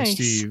Stefan and Nice.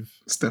 Steve.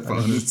 Stefan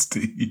and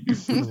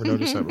Steve. I never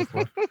noticed that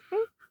before.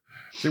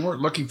 They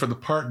weren't looking for the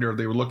partner.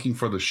 They were looking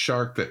for the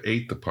shark that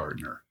ate the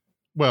partner.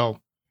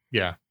 Well,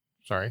 yeah.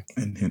 Sorry.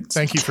 And hence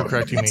Thank you for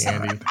correcting me,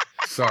 Andy.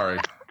 Sorry.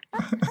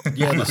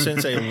 Yeah, the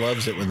sensei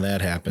loves it when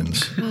that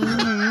happens.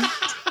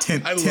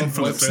 10 I love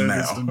flips Wes now.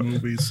 Anderson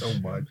movies so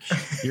much.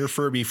 Your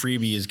Furby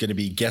freebie is going to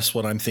be guess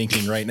what I'm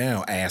thinking right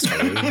now, asshole.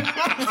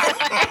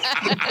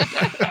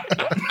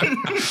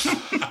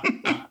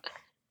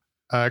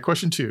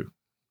 Question 2.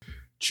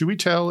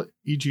 Chiwetel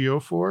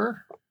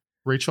Ejiofor,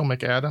 Rachel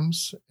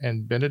McAdams,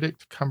 and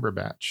Benedict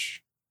Cumberbatch.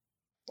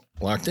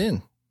 Locked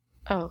in.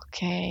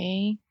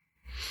 Okay.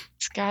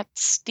 It's got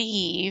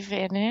Steve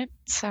in it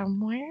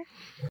somewhere.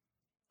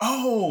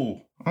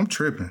 Oh, I'm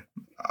tripping.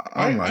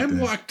 I'm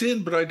locked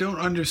in, but I don't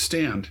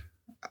understand.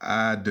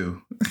 I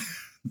do.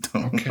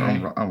 Okay.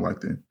 I'm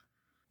locked in.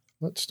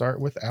 Let's start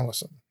with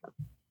Allison.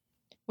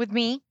 With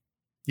me?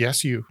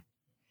 Yes, you.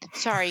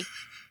 Sorry.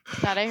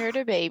 Thought I heard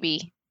a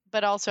baby.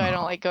 But also, I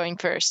don't like going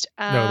first.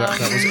 No, that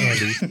was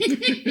Andy.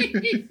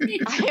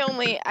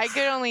 I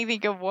could only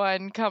think of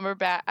one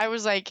Cumberbatch. I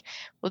was like,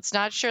 well, it's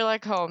not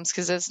Sherlock Holmes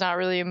because it's not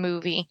really a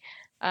movie.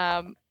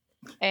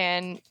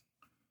 And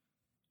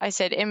I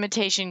said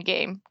Imitation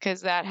Game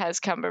because that has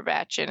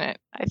Cumberbatch in it.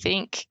 I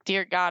think.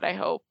 Dear God, I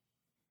hope.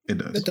 It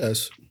does. It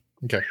does.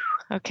 Okay.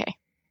 Okay.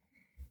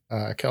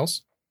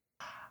 Kels?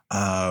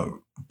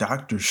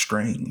 Doctor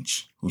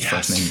Strange, whose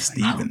first name is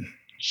Steven.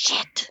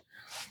 Shit.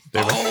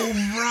 David? Oh,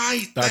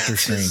 right. Doctor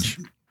Strange.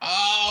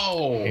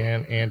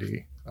 And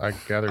Andy. I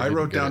gather. I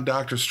wrote down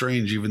Doctor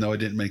Strange, even though it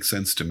didn't make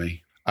sense to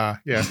me.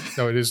 Yeah.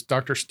 No, it is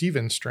Dr.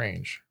 Stephen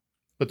Strange,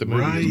 but the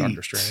movie is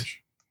Doctor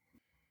Strange.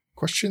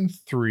 Question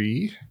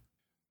 3.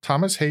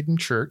 Thomas Hayden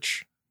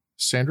Church,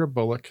 Sandra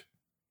Bullock,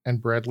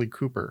 and Bradley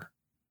Cooper.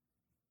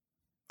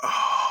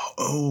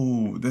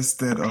 Oh, that's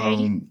that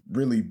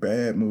really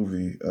bad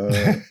movie.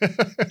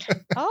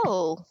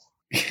 Oh.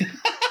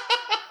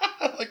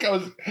 Like I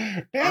was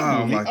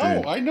bad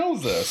movie. I know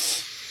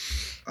this.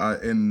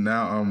 And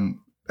now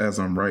as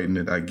I'm writing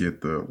it, I get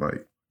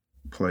the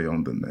play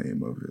on the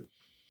name of it.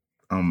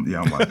 I'm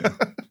like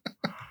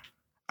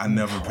I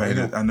never paid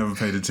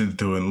attention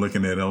to it, and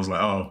looking at it, I was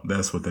like, oh,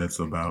 that's what that's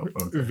about.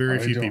 Okay. Very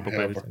few people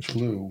have paid a attention.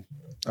 clue.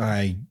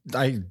 I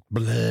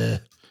bleh.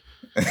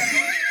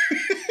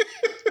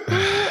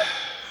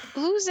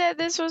 Who said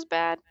this was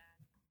bad?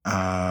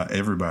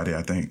 Everybody,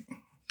 I think.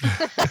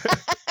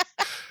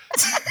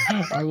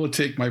 I will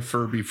take my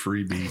Furby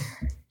freebie.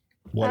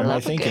 What am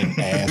I thinking,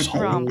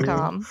 asshole?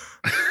 Rom-com.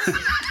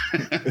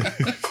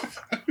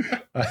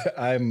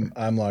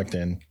 I'm locked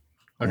in.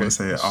 I want to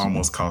say it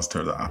almost cost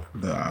her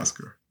the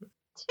Oscar.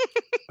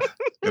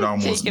 It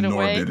almost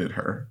Norbited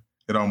her.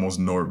 It almost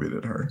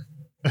Norbited her.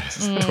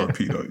 Just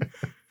torpedo.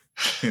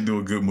 Can't do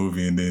a good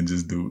movie and then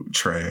just do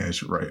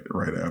trash right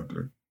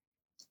after.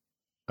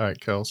 All right,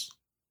 Kels.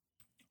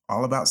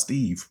 All About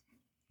Steve.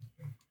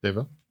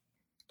 Deva.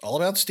 All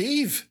About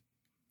Steve.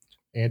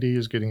 Andy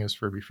is getting his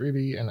Furby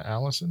freebie, and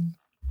Allison.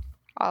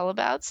 All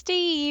About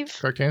Steve.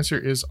 Correct answer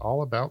is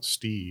All About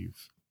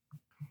Steve.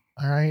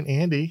 All right,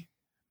 Andy,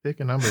 pick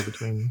a number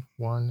between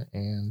 1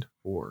 and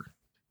 4.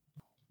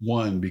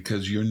 1,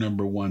 because you're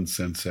number 1,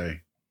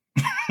 Sensei.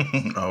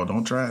 Oh,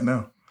 don't try it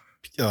now.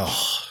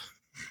 Oh.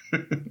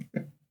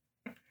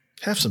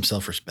 Have some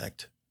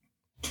self-respect.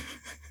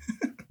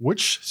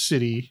 Which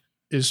city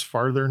is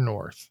farther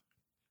north?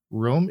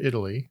 Rome,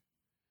 Italy,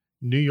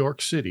 New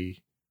York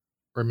City,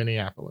 or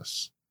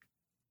Minneapolis?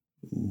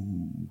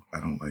 Ooh, I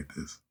don't like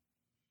this.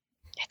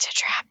 It's a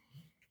trap.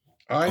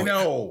 I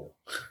know.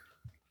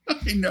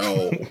 I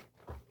know.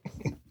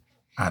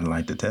 I'd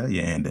like to tell you,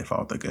 Andy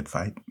fought a good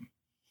fight.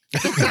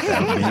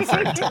 That would be a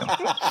fairy tale.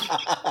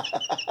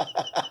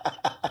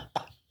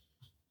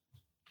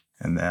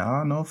 And there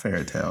are no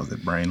fairy tales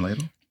at Brain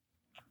Ladle.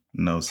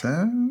 No,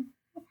 sir.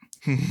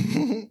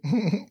 I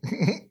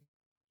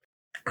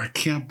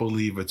can't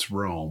believe it's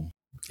Rome.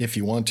 If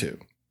you want to.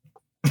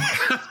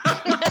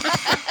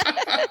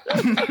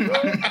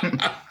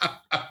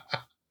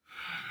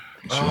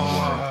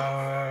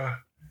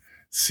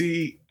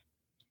 See,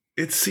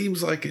 it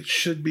seems like it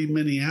should be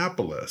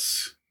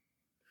Minneapolis,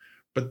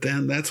 but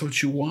then that's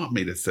what you want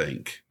me to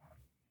think.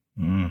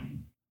 Mm.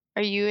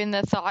 Are you in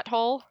the thought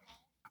hole?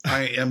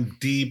 I am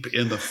deep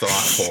in the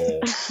thought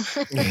hole.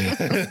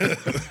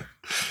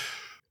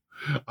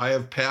 I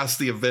have passed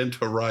the event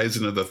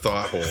horizon of the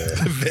thought hole.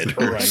 Event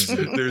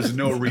horizon. There's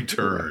no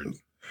return.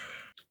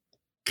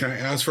 Can I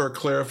ask for a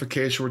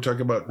clarification? We're talking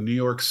about New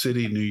York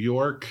City, New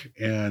York,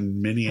 and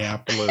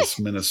Minneapolis,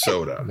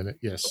 Minnesota.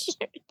 Yes.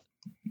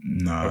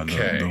 No,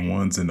 okay. The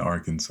ones in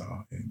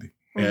Arkansas, Andy.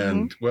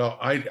 And well,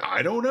 I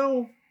don't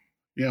know,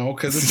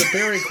 because it's a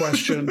Barry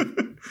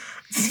question.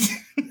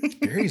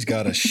 Barry's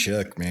got us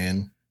shook,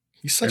 man.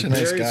 He's such a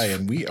nice guy,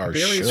 and we are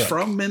Barry's shook.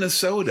 from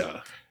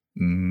Minnesota.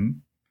 Mm-hmm.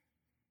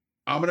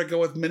 I'm going to go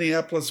with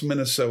Minneapolis,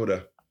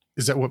 Minnesota.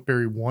 Is that what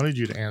Barry wanted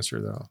you to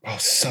answer, though? Oh,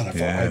 son of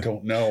a! I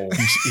don't know.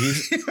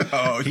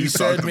 He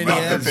said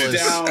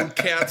Minneapolis. Down,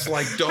 cats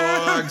like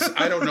dogs.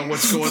 I don't know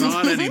what's going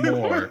on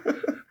anymore.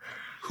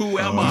 Who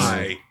am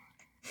I?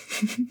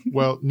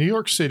 Well, New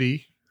York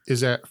City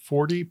is at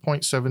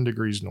 40.7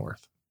 degrees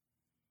north.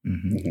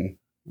 Mm-hmm.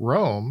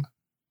 Rome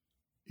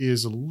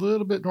is a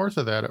little bit north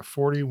of that at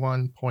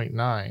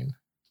 41.9.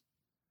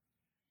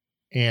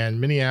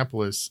 And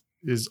Minneapolis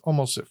is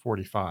almost at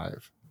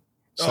 45.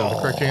 So the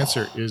correct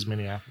answer is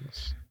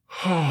Minneapolis.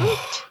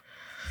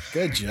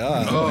 Good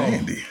job,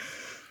 Andy.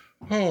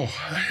 Oh,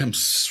 I am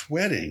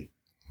sweating.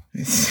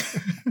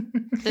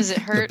 Does it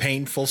hurt? The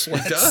painful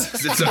sweat. It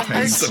does. It's a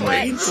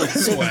painful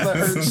sweat.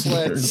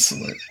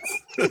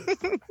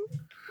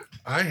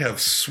 I have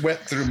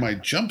sweat through my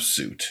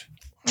jumpsuit.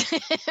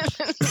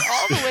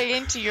 All the way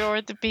into your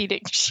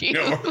orthopedic shoe.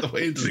 All the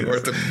way into the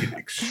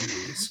orthopedic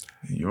shoes.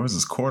 Yours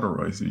is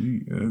corduroy, so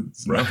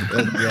it's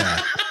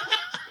Yeah.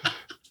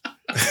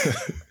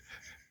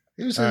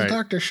 Who says All right.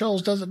 Dr.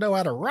 Scholl's doesn't know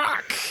how to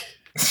rock?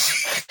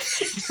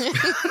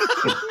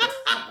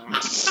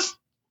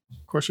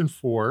 Question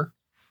 4.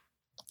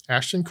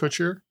 Ashton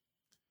Kutcher,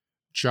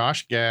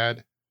 Josh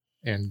Gad,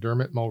 and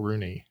Dermot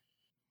Mulrooney.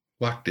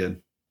 Locked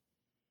in.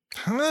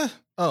 Huh?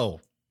 Oh,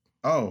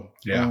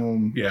 Yeah.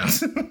 Yeah.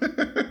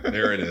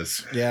 There it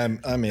is. yeah,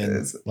 I'm in.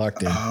 It's-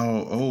 Locked in.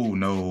 Oh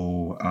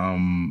no.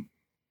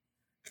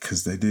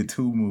 Because they did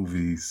 2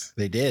 movies.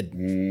 They did.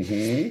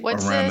 Mm-hmm.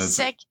 What's Around the this-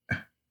 second?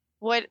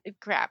 What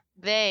crap?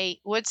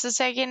 What's the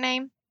second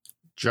name?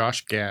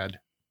 Josh Gad.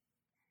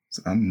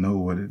 So I know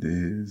what it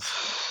is.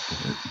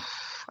 but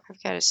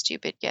I've got a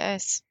stupid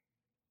guess.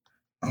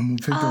 I'm gonna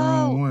pick the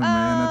wrong one, man.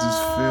 I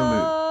just feel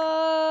it.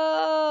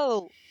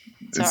 Oh,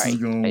 This sorry. is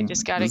gonna- I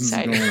just got this is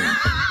excited.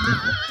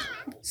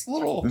 It's a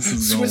little This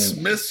is Swiss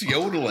going- Miss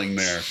yodeling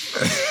there.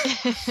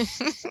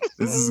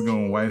 This is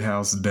going White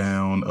House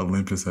down.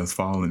 Olympus has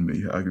fallen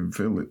me. I can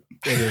feel it.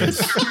 It is.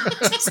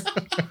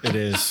 It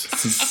is.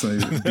 It's just saying,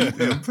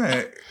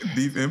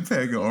 deep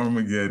impact and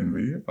Armageddon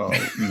me. Oh,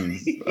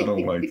 I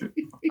don't like it.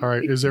 All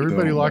right. Is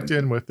everybody Don't locked like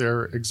in with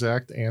their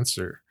exact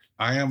answer?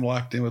 I am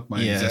locked in with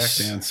my Yes.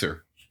 exact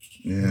answer.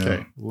 Yeah.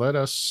 Okay. Let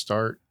us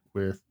start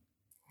with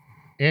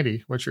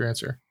Andy. What's your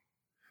answer?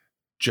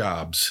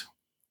 Jobs.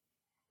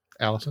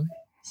 Allison?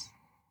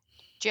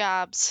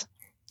 Jobs.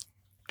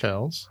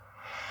 Kels?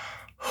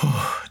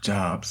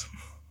 Jobs.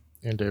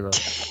 And Davo?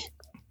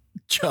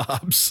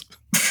 Jobs.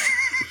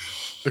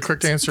 The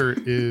correct answer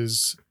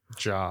is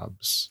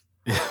Jobs.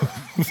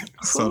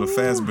 So the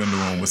Fassbender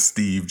one was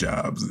Steve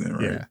Jobs, then,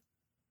 right?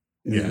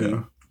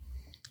 Yeah.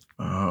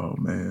 Oh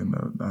man,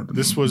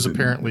 This was didn't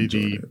apparently enjoy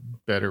the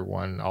that. better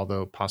one,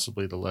 although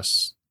possibly the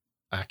less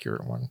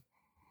accurate one.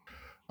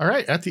 All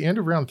right. At the end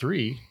of round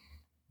 3,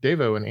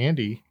 Davo and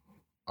Andy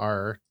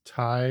are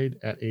tied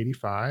at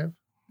 85.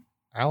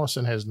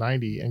 Allison has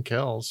 90 and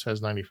Kels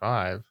has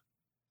 95.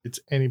 It's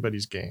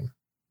anybody's game.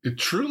 It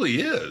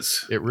truly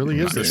is. It really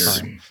is this Yes.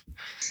 time.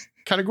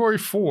 Category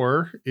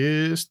 4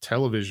 is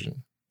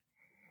television.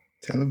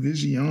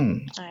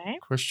 Television. All right.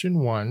 Question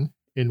 1.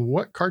 In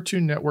what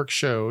Cartoon Network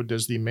show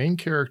does the main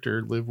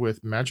character live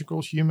with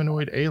magical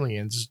humanoid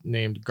aliens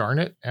named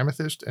Garnet,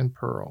 Amethyst, and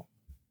Pearl?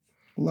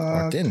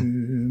 Locked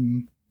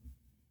in.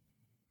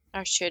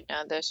 I should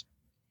know this.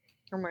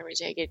 I'm going to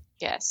take a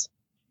guess.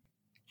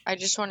 I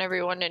just want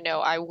everyone to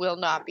know I will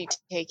not be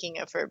taking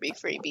a Furby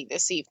freebie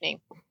this evening.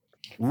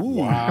 Ooh.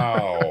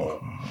 Wow.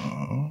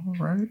 All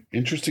right.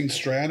 Interesting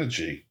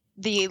strategy.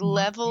 The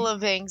level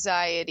of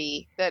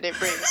anxiety that it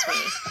brings me.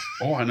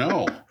 Oh, I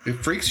know. It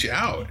freaks you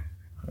out.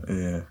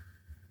 Yeah.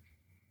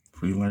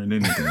 If we learned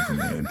anything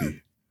from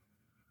Andy,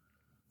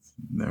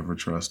 never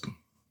trust him.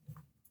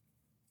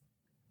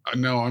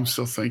 No, I'm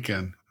still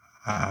thinking.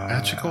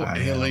 Magical I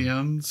am.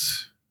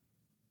 aliens.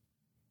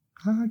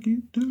 I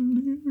get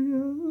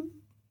delirious.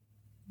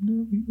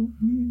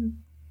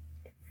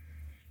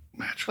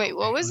 Magical Wait,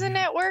 what was the aliens.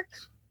 network?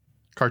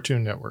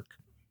 Cartoon Network.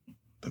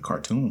 The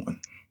cartoon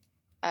one.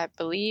 I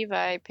believe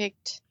I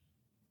picked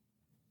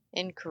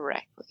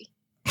incorrectly.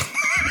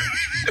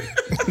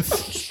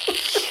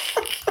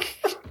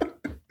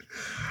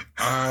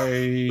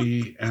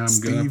 I am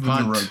Steve going and to the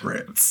punt.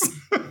 Rugrats.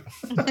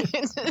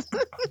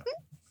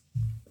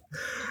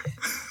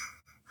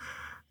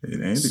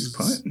 And Andy's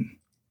punting.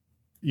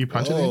 You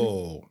punted Andy?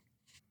 Oh.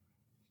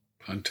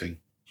 Punting.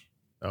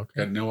 Okay.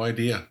 Got no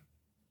idea.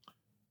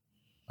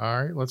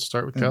 All right. Let's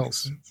start with That makes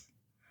Kels. sense.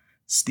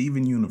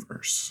 Steven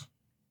Universe.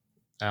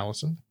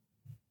 Allison.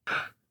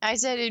 I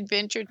said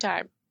Adventure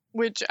Time,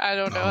 which I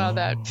don't know how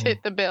that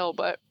fit the bill,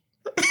 but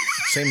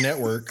Same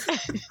network.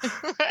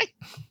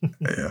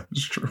 Yeah,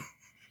 it's true.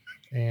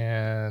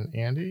 And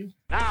Andy.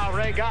 Now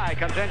Ray Guy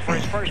comes in for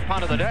his first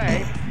punt of the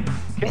day.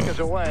 Kick is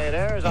away.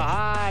 There's a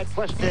high,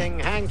 twisting,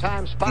 hang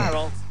time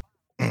spiral.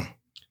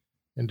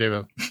 And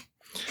Davo.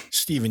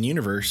 Steven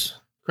Universe.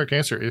 Correct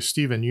answer is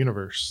Steven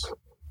Universe.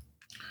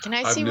 can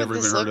I I've see what never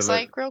this even heard looks of it.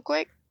 like real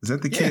quick? Is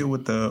that the kid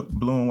with the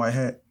blue and white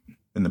hat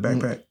and the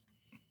backpack?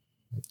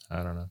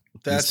 I don't know.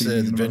 That's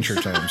Steven Adventure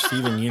Universe. Time.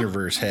 Steven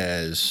Universe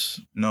has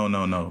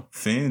No.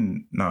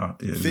 Finn. Nah.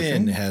 Yeah, is it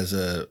Finn has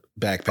a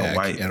backpack A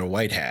white- and a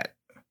white hat.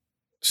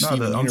 No,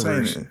 Steven I'm saying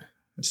Universe.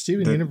 it.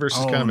 Steven Universe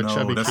is kind of a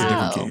chubby that's kid. a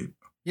different Oh. kid.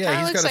 Yeah, Kinda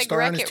he's looks got a like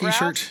star on his Wreck-It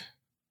Ralph. t-shirt.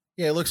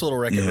 Yeah, it looks a little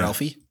Wreck-It Yeah.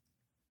 Ralphie.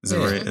 Is it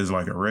Yeah. red? Is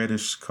like a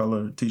reddish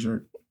color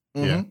T-shirt?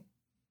 Yeah. Mhm.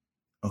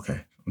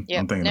 Okay. Yep,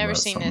 I'm thinking never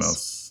about seen something this.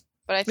 else.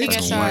 But I think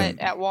It's I saw white. it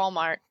at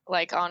Walmart,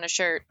 like on a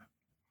shirt.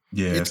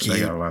 Yeah, It's they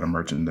cute. got a lot of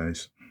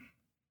merchandise.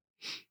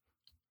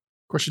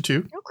 Question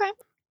 2. Okay.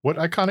 What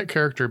iconic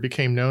character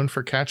became known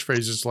for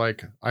catchphrases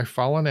like, I've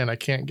fallen and I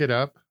can't get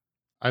up,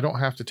 I don't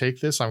have to take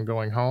this, I'm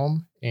going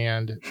home,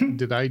 and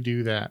did I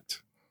do that?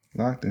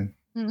 Locked in.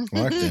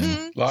 Locked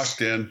in.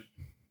 Locked in.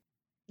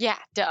 Yeah,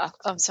 duh.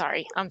 I'm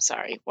sorry.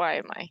 Why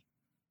am I?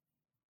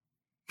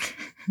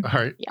 All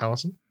right, Yeah.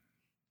 Allison.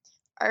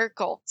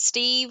 Urkel.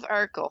 Steve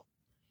Urkel.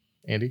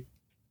 Andy,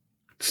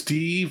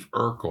 Steve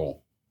Urkel.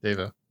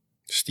 Dava,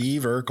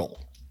 Steve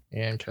Urkel.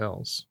 and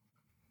Kels.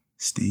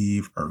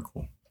 Steve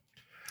Urkel.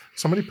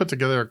 Somebody put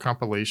together a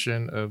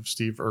compilation of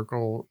Steve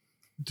Urkel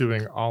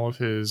doing all of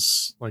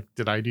his, like,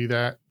 did I do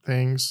that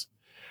things?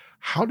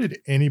 How did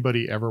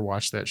anybody ever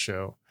watch that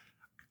show?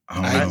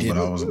 I don't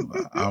know,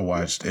 but I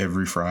watched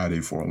every Friday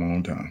for a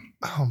long time.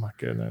 Oh my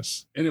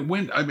goodness. And it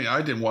went, I mean,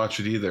 I didn't watch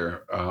it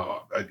either.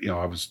 I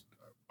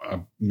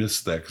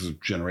missed that because of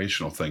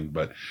generational thing,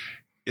 but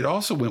it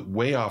also went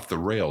way off the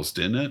rails,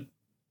 didn't it?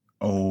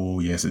 Oh,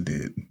 yes, it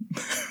did.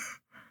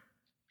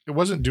 It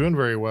wasn't doing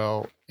very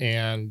well.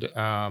 And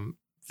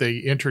they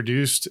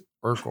introduced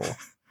Urkel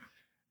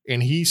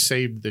and he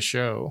saved the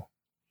show.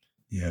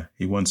 Yeah,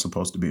 he wasn't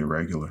supposed to be a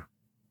regular.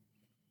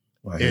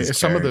 Like Yeah, his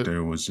some of the-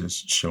 character was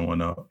just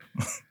showing up.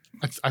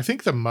 I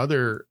think the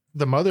mother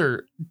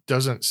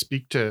doesn't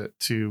speak to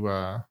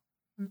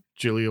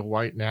Julia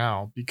White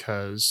now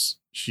because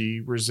she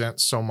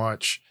resents so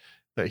much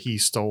that he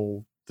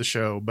stole the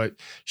show, but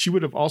she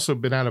would have also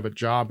been out of a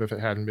job if it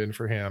hadn't been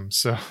for him.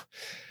 So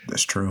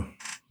That's true.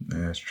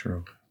 That's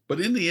true.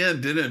 But in the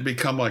end, didn't it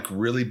become like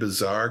really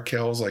bizarre,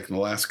 Kels, like in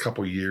the last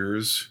couple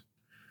years?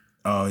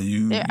 I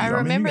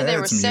remember there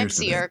was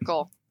sexy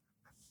Urkel.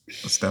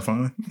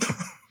 Stefan?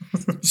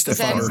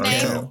 Stefan his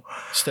name? Urkel.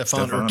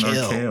 Stefan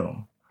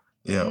Urkel.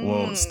 Yeah,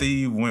 well,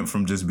 Steve went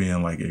from just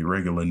being like a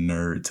regular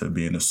nerd to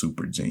being a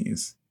super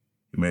genius.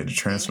 He made the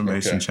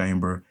transformation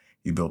chamber.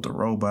 He built a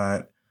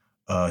robot.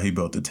 He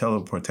built the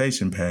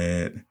teleportation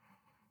pad.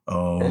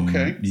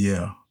 Okay.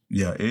 Yeah.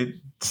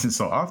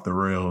 So off the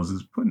rails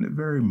is putting it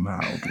very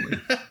mildly.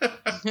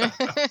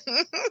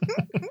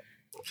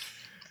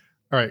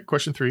 all right,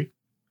 question 3.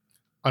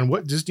 On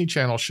what Disney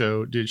Channel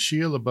show did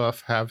Shia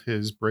LaBeouf have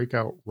his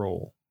breakout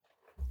role?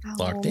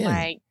 Locked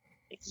in.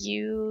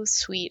 You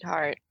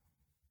sweetheart.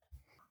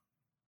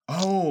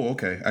 Oh,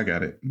 okay. I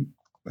got it.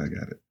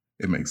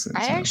 It makes sense.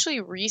 I now. actually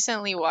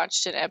recently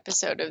watched an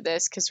episode of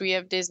this because we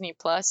have Disney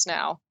Plus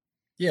now.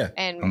 Yeah.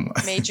 And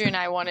Major and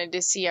I wanted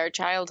to see our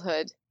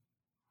childhood.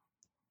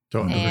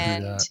 Don't ever do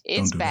And that.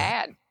 it's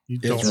bad. You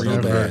It's don't real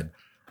ever, bad.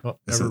 don't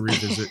ever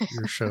revisit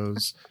your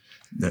shows.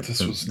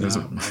 This was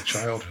not my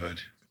childhood.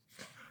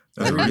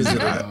 I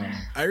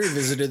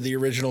revisited the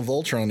original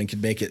Voltron and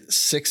could make it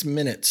 6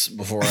 minutes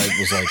before I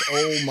was like,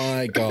 oh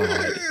my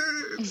God.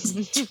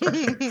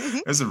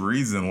 There's a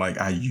reason, like,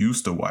 I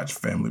used to watch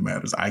Family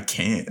Matters. I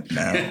can't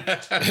now.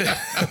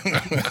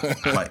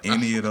 Like,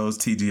 any of those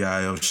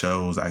TGIO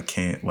shows, I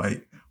can't.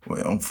 Like,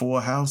 on Full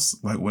House,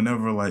 like,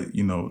 whenever, like,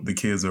 you know, the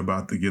kids are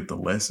about to get the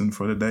lesson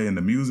for the day and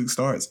the music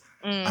starts,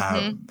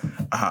 I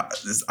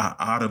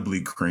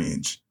audibly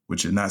cringe,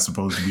 which you're not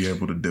supposed to be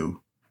able to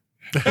do.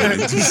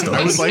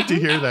 I would like to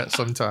hear that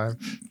sometime.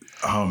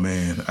 Oh,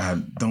 man.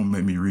 Don't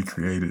make me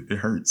recreate it. It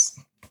hurts.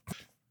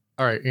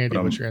 All right, Andy,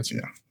 what's your answer?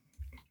 Yeah.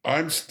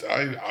 Well,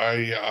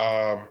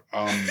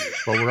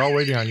 we're all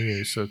waiting on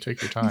you, so take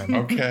your time.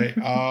 Okay.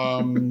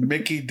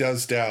 Mickey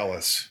Does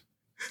Dallas.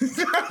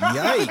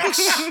 Yikes.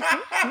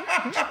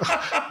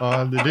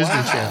 On the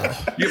Disney Channel.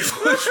 You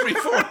pushed me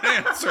for an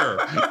answer.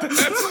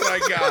 That's what I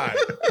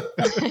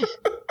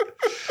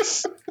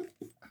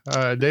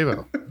got.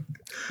 Davo.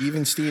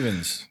 Even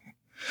Stevens.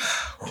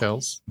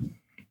 Kels.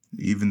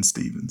 Even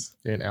Stevens.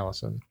 And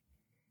Allison.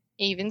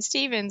 Even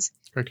Stevens.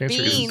 Correct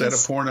answer Is is, that a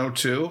porno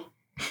too?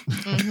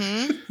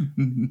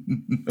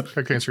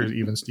 correct answer is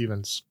Even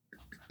Stevens.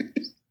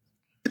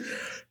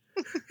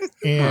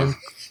 And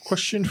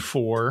question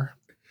 4.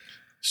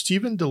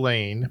 Stephen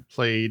Delane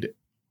played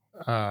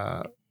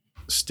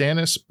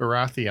Stannis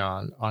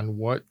Baratheon on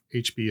what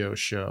HBO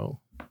show?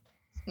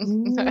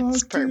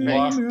 That's perfect.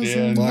 Locked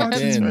in. Locked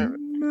in.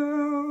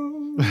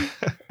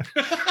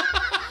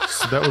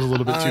 So that was a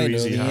little bit too I know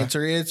easy, the huh?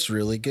 answer. It's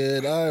really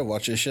good. I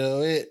watch a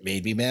show. It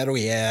made me mad. Oh,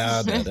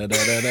 yeah. Da, da, da,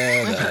 da,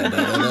 da, da,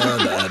 da,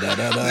 da, da,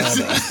 da,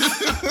 da.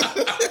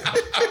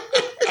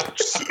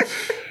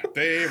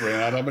 They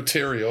ran out of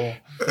material.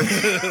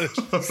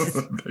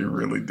 They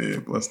really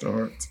did. Bless their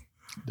hearts.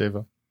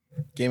 Davo.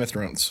 Game of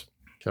Thrones.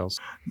 Kels.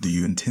 Do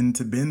you intend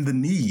to bend the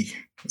knee?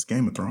 It's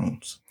Game of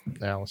Thrones.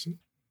 Allison.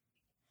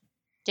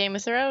 Game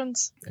of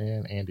Thrones.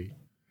 And Andy.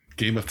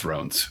 Game of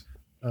Thrones.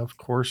 Of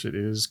course it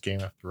is Game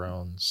of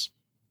Thrones.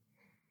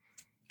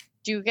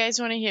 Do you guys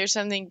want to hear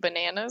something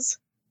bananas?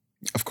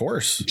 Of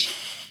course.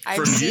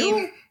 I've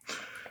seen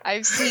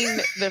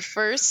the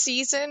first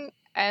season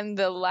and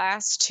the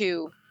last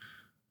 2.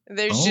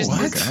 There's just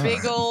this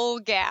big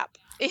old gap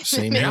in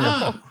Same the here.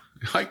 middle.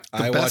 Like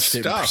I watched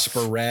it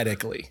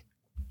sporadically.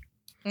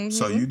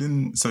 So you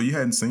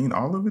hadn't seen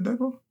all of it,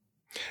 Devo?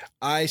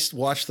 I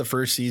watched the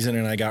first season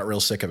and I got real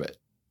sick of it.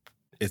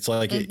 It's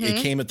like it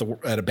came at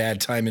a bad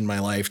time in my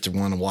life to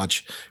want to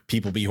watch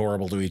people be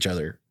horrible to each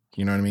other.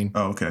 You know what I mean?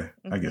 Oh, okay.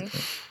 I get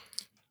that.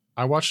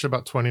 I watched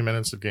about 20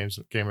 minutes of Game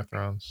of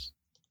Thrones.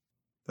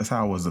 That's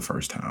how it was the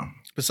first time.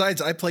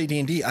 Besides, I play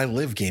D&D. I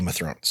live Game of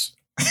Thrones.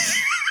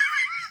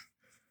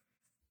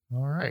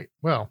 All right.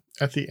 Well,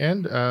 at the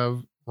end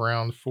of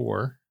round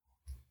 4,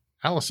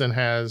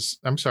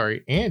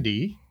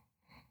 Andy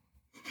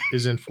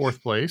is in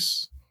 4th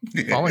place,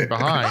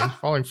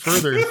 falling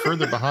further and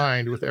further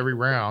behind with every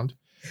round.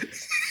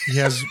 He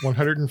has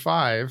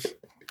 105.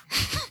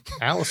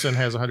 Allison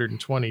has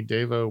 120,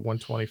 Davo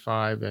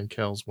 125, and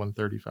Kel's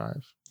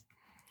 135.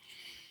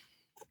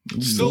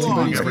 So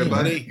long,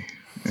 everybody.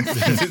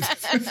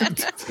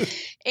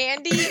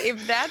 Andy,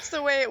 if that's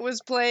the way it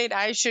was played,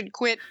 I should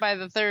quit by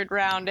the 3rd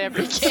round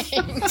every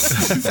game.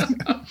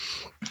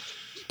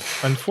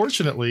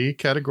 Unfortunately,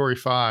 category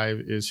 5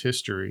 is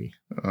history.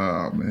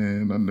 Oh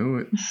man, I knew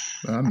it.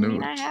 I knew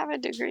it. I have a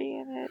degree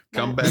in it.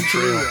 Come back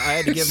through. I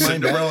had to give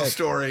mine Cinderella back.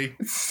 story.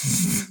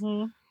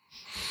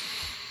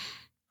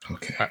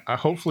 Okay.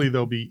 Hopefully,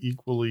 they'll be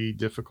equally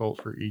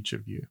difficult for each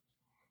of you.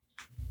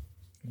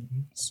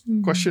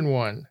 Question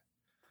 1.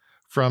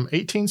 From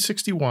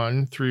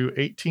 1861 through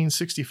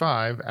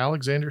 1865,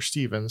 Alexander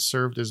Stevens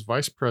served as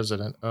vice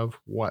president of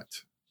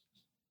what?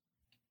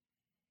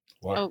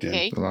 Locked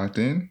Okay. Locked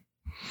in?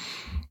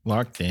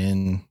 Locked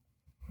in.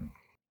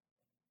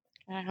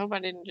 I hope I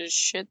didn't just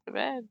shit the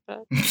bed,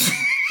 but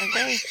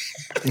okay.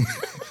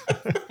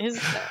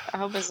 I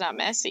hope it's not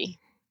messy.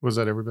 Was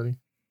that everybody?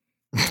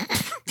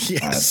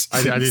 Yes.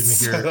 I didn't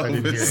hear it. I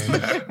didn't hear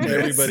it.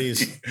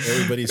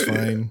 Everybody's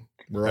fine.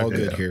 We're all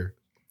good here.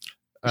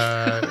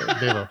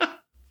 Devo.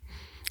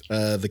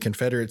 The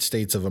Confederate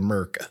States of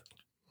America.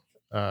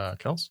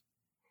 Kels?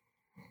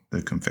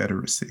 The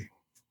Confederacy.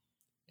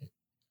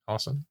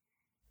 Awesome.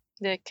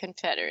 The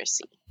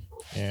Confederacy.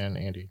 And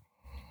Andy.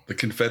 The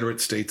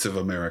Confederate States of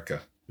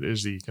America. It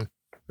is the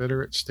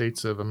Confederate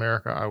States of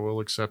America. I will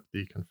accept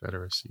the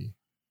Confederacy.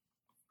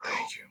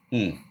 Thank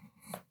you.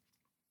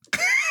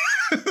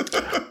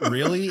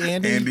 Really,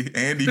 Andy?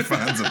 Andy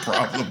finds a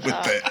problem with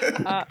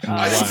that.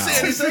 I didn't say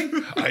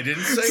anything. I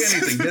didn't say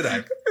anything, did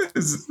I?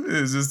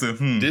 It's just a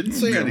Didn't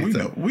say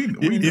anything. We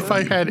If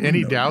I had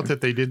any doubt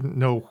that they didn't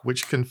know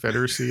which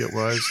Confederacy it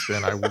was,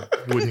 then I wouldn't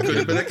Could have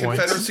give been them a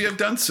points. Confederacy of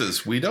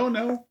dunces. We don't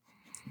know.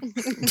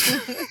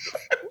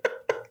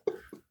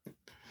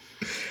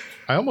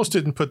 I almost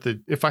didn't put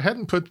if I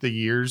hadn't put the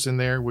years in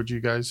there, would you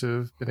guys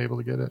have been able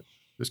to get it?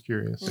 Just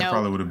curious. That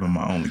probably would have been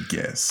my only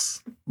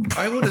guess.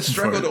 I would have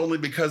struggled only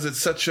because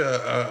it's such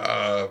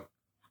a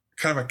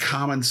kind of a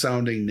common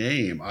sounding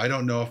name. I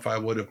don't know if I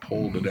would have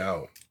pulled it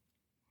out.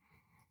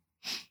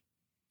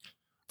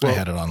 I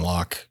had it on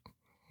lock.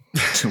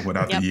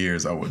 Without the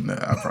years, I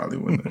probably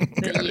wouldn't have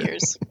The got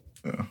years. it.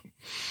 Yeah.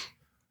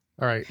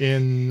 All right.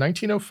 In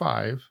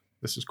 1905,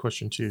 this is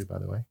question 2, by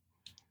the way,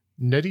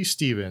 Nettie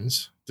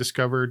Stevens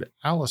discovered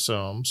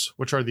allosomes,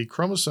 which are the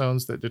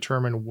chromosomes that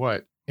determine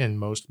what in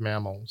most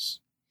mammals.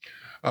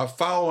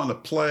 Following the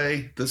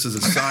play, this is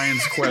a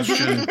science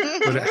question.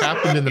 But it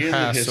happened in the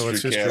past, so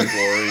it's history.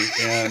 Category,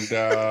 and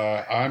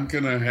I'm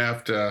going to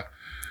have to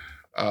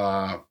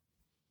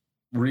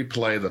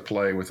replay the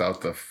play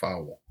without the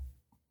foul.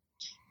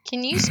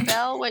 Can you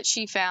spell what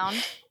she found?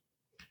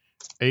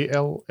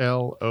 Allosomes.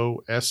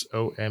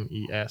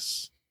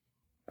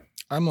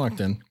 I'm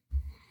locked in.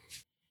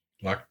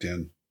 Locked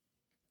in.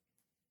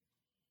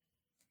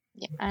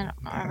 Yeah, I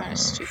don't know. I'm a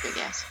stupid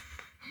guess.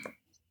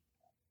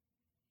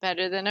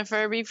 Better than a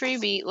Furby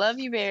freebie. Love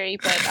you, Barry,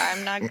 but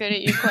I'm not good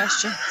at your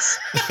questions.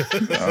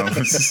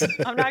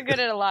 I'm not good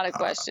at a lot of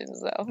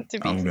questions, though.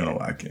 I'm going to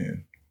lock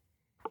in.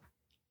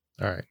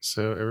 All right.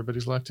 So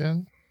everybody's locked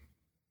in.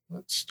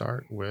 Let's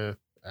start with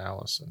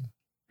Allison.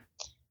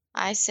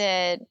 I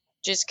said,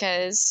 just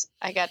because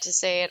I got to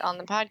say it on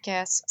the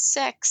podcast,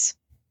 sex.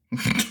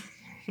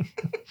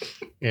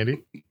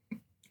 Andy?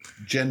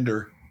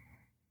 Gender.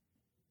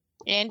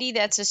 Andy,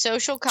 that's a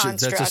social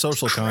construct. That's a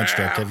social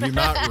construct. Have you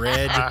not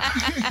read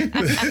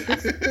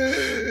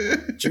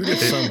Judith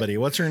somebody?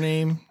 What's her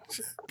name?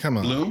 Come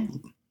on.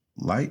 Bloom?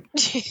 Light?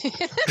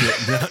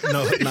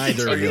 No,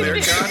 neither Are of you there,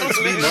 those. God? It's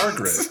me,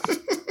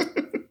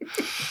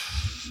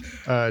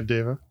 Margaret.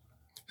 Deva?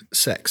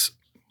 Sex.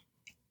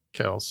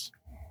 Kels?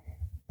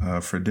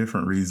 For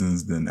different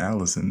reasons than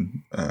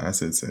Allison, I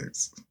said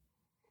sex.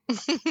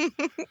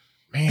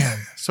 Man.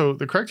 So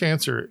the correct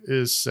answer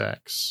is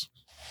sex.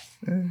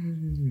 I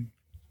don't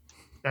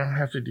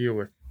have to deal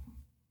with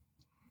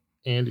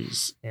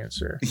Andy's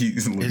answer.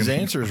 His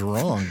answer is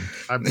wrong.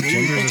 I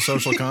Gender is a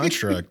social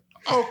construct.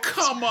 Oh,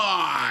 come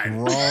on.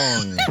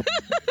 Wrong.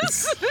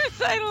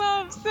 I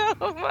love so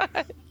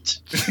much.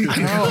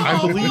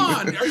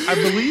 I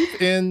believe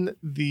in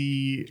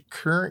the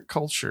current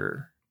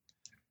culture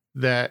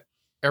that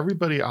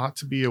everybody ought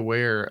to be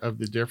aware of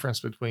the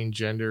difference between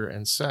gender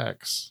and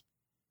sex.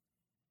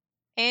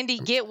 Andy,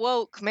 get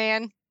woke,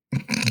 man.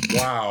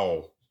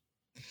 Wow.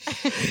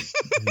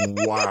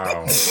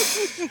 Wow.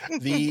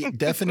 The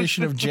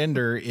definition of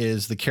gender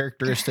is the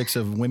characteristics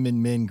of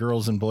women, men,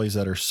 girls, and boys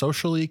that are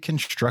socially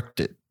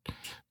constructed.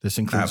 This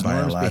includes Not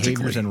norms, biologically.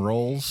 behaviors, and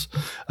roles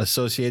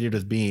associated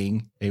with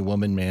being a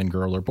woman, man,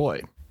 girl, or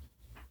boy.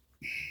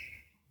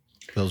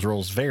 Those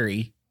roles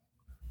vary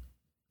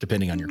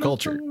depending on your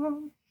culture.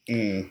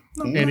 Andy,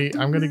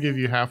 I'm going to give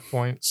you half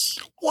points.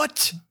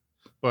 What?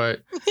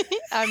 But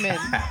I'm in.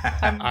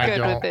 I'm I good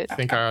don't with it.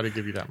 think I ought to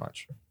give you that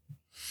much.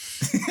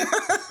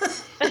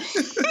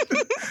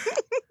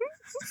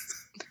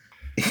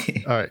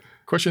 All right.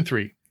 Question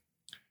 3.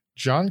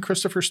 John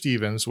Christopher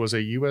Stevens was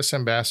a U.S.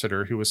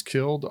 ambassador who was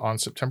killed on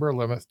September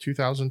 11th,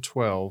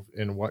 2012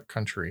 in what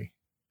country?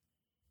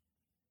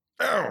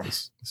 Oh.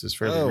 This is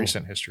fairly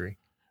recent history.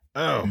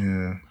 Oh.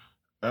 Yeah.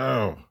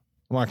 Oh.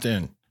 Locked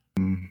in.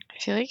 I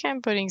feel like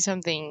I'm putting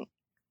something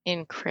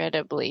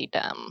incredibly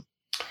dumb.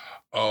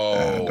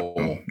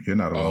 Oh. You're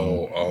not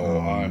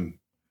alone.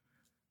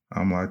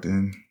 I'm locked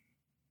in.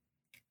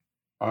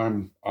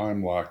 I'm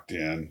locked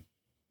in.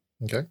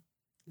 Okay.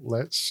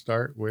 Let's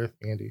start with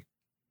Andy.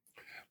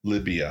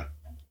 Libya.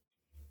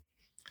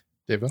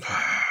 David?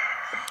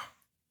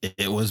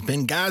 It was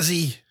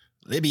Benghazi,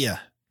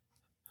 Libya.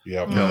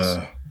 Yep.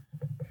 I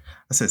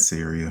said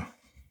Syria.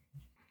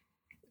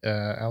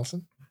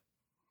 Allison?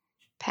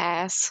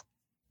 Pass.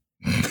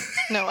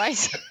 No, I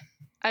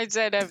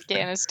said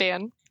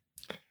Afghanistan.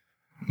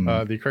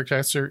 The correct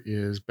answer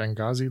is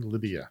Benghazi,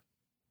 Libya.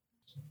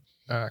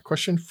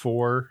 Question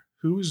 4.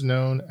 Who's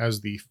known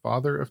as the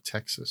father of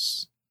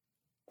Texas?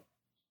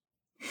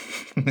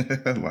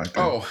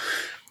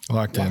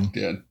 Locked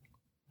in.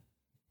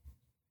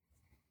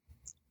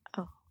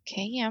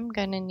 Okay, I'm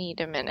gonna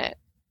need a minute.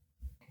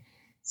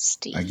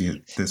 Steve. I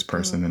get this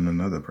person and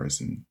another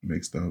person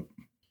mixed up.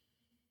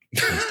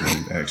 This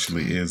dude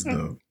actually is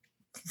the.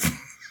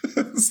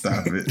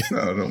 Stop it!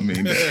 I don't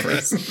mean that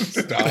person.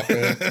 Stop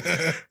it!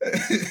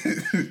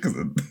 Because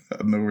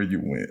I know where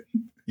you went.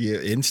 Yeah,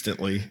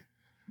 instantly.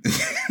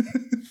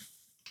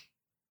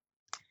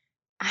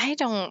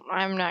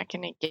 I'm not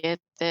gonna get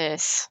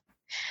this.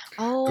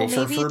 Oh, Go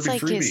for maybe it's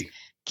like freebie. his.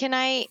 Can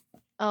I?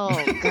 Oh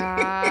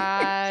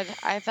God!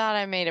 I thought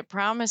I made a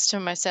promise to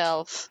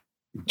myself.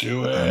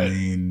 Do it. I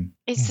mean,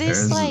 Is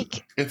this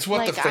like? It's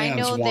what the like fans I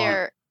know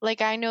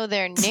want. I know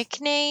their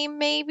nickname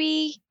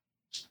maybe,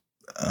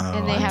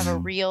 and they have a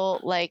real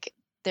like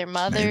their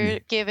mother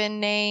given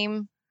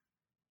name.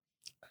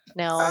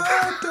 No,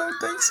 I don't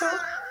think so.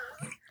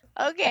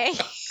 Okay.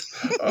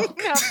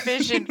 I'm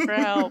fishing for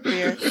help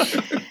here.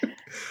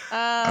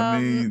 I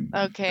mean,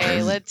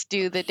 okay, let's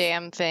do the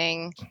damn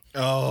thing.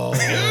 Oh,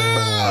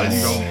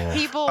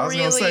 People I was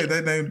really gonna say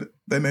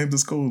they named the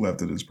school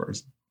after this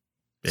person.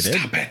 They did.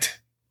 Stop it.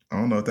 I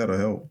don't know if that'll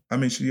help. I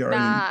mean, she already.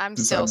 Nah, I'm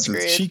still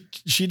decided to- screwed.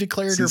 She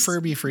declared her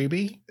Furby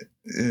freebie.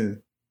 Yeah.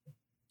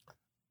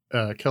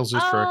 Kels is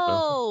correct though.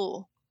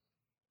 Oh,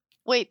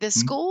 wait, the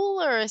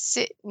school or a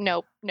sit?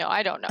 Nope, no,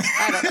 I don't know.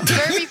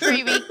 Furby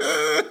freebie.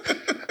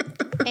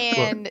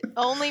 And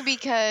only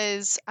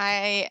because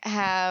I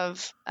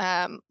have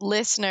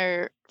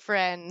listener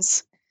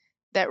friends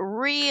that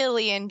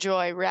really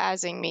enjoy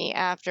razzing me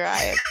after I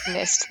have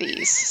missed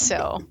these.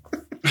 So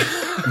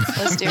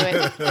let's do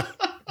it.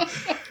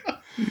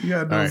 You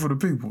gotta do it for the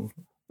people.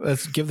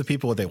 Let's give the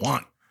people what they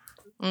want.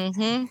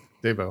 Mm-hmm.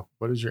 Devo,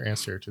 what is your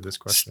answer to this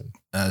question?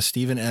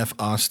 Stephen F.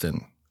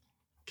 Austin.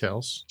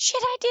 Kels?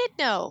 Shit, I did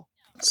know.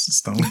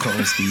 Stone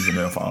Cold Stephen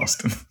F.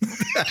 Austin.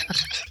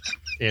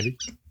 Andy?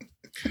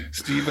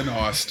 Stephen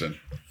Austin.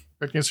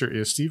 Correct answer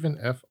is Stephen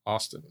F.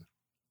 Austin.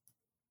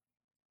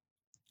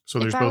 So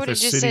If there's I both would a have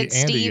just city said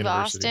and a Steve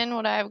university. Austin,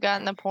 would I have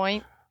gotten the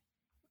point?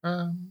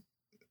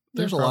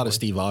 There's a lot of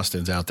Steve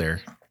Austins out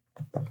there.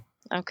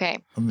 Okay,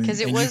 because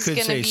it and was you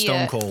going could to say be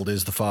Stone Cold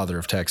is the father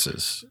of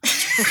Texas.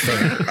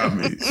 I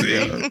mean,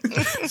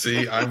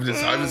 See, I've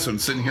just been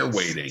sitting here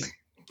waiting.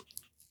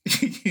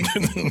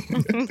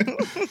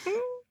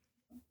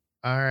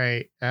 All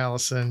right,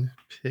 Allison,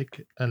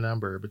 pick a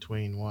number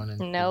between 1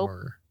 and Nope.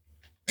 4.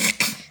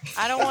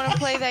 I don't want to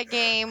play that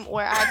game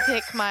where I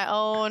pick my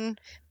own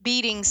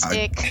beating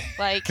stick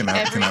like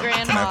every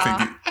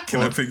grandma.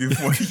 Can I pick it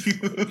for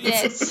you?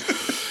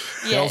 Yes.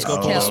 Let's go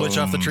pull the switch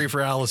off the tree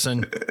for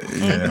Allison.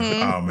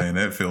 Yeah. Oh man,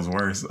 that feels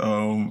worse.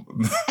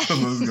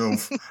 Let's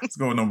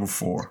go with number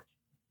 4.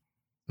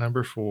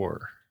 Number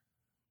 4.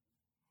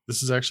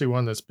 This is actually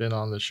one that's been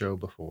on the show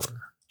before.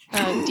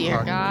 Oh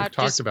dear God! We've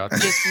talked about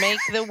this. Just make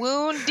the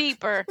wound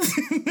deeper.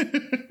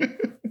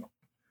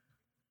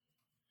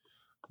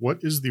 What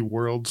is the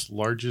world's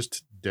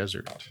largest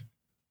desert?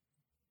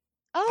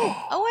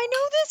 Oh, I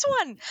know this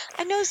one.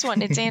 I know this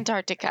one. It's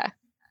Antarctica.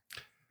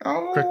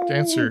 Correct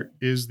answer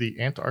is the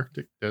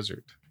Antarctic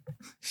Desert.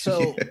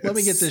 So let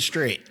me get this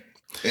straight.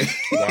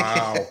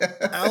 Wow.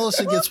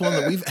 Allison gets one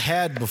that we've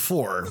had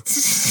before.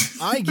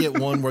 I get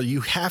one where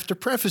you have to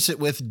preface it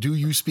with, "Do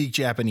you speak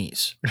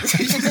Japanese?"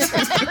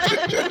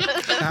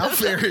 How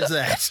fair is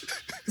that?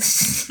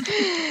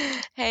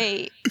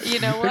 Hey, you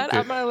know what?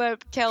 I'm going to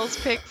let Kels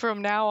pick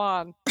from now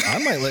on.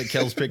 I might let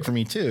Kels pick for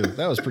me too.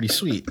 That was pretty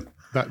sweet.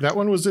 That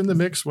one was in the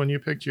mix when you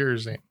picked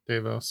yours,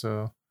 Devo.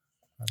 So,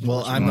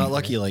 well, I'm not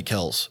lucky like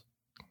Kels.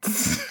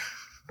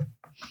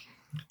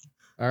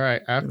 All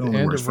right. At the only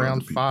end works of for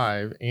round other people.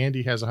 5,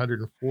 Andy has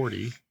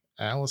 140,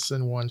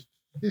 Allison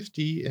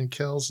 150, and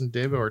Kels and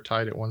Devo are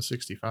tied at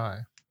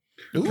 165.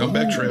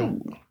 Comeback trail.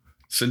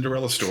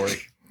 Cinderella story.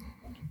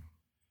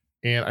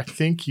 And I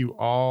think you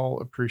all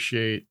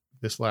appreciate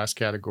this last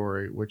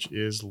category, which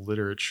is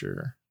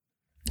literature.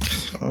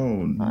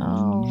 Oh,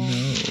 no.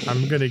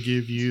 I'm going to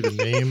give you the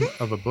name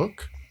of a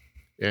book,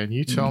 and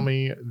you tell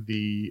me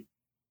the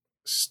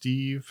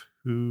Steve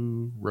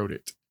who wrote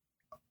it.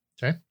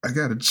 Okay? I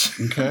got it.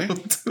 Okay.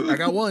 I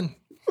got one.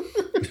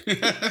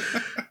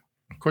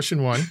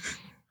 Question 1.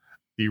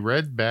 The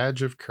Red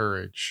Badge of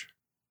Courage.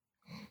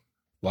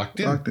 Locked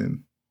in. Locked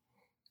in.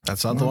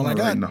 That's not the one I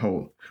got. The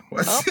whole.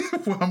 What? Oh,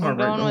 Why am I We're writing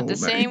going with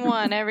the whole same name?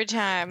 one every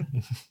time.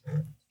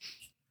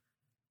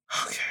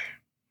 Okay.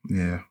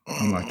 Yeah,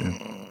 I'm locked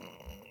in.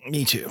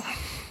 Me too.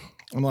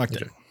 I'm locked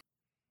in.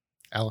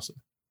 Allison.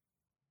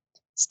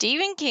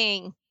 Stephen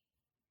King.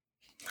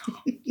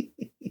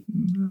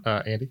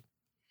 Andy.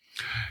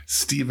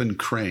 Stephen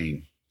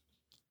Crane.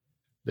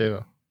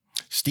 Devo.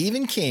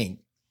 Stephen King.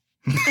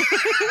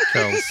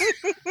 Kels.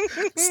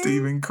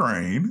 Stephen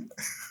Crane.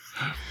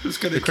 It's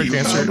going to The correct keep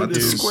answer pounding the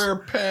is- square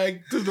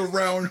peg through the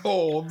round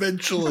hole.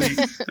 Eventually,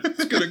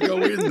 it's going to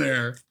go in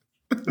there.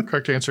 The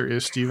correct answer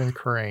is Stephen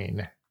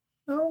Crane.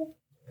 No.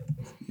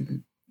 I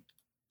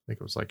think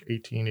it was like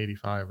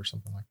 1885 or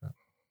something like that.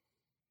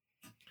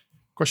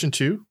 Question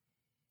 2.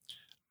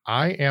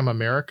 I am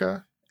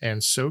America,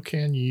 and so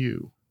can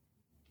you.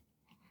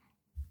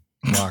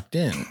 Locked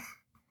in.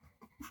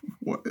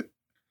 What?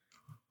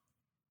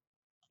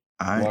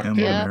 I Locked am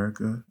in.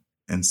 America,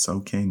 and so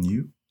can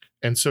you.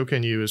 And so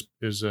can you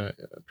is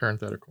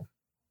parenthetical.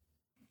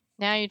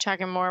 Now you're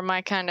talking more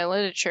my kind of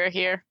literature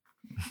here.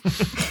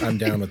 I'm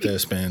down with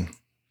this, man.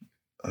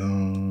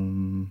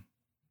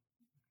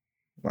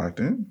 Locked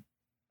in.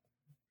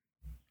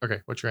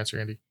 Okay, what's your answer,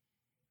 Andy?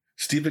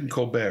 Stephen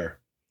Colbert.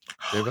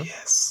 Devo?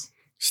 Yes.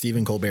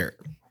 Stephen Colbert.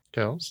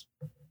 Kels?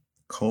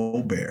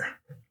 Colbert.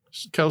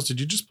 Kels, did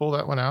you just pull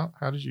that one out?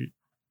 How did you?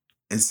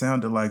 It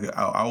sounded like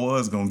I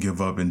was gonna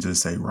give up and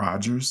just say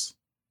Rogers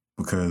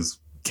because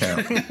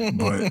Cap,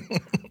 but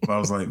I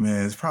was like,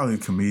 man, it's probably a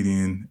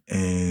comedian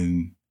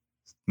and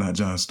not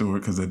Jon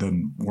Stewart because it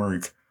doesn't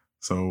work.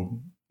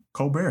 So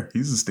Colbert,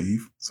 he's a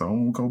Steve, so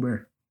I'm with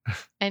Colbert.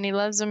 And he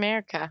loves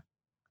America.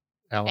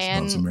 Allison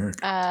And loves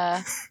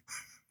America.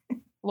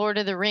 Lord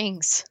of the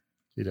Rings.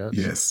 He does.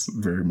 Yes,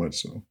 very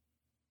much so.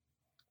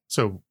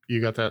 So you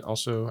got that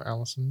also,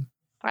 Allison?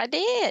 I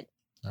did.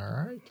 All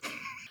right.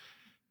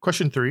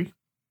 Question 3.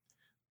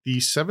 The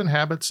 7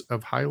 Habits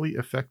of Highly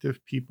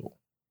Effective People.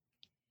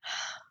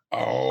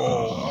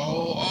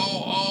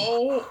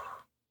 Oh.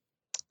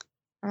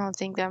 I don't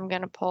think I'm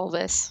going to pull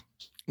this.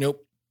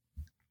 Nope.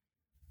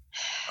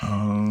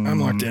 I'm I'm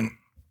locked in.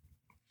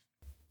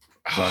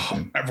 Locked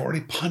in. I've already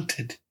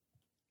punted.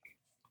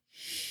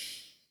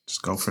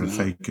 Just go for the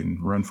fake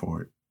and run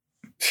for it.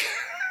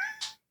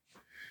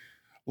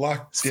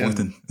 Locked It's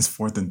in. it's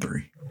 4th and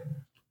 3.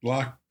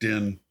 Locked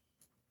in.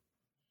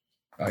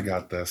 I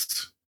got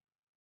this.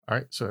 All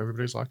right, so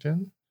everybody's locked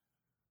in.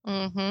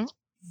 Mm-hmm.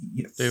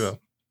 Yes. Devo.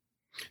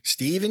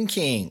 Stephen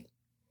King.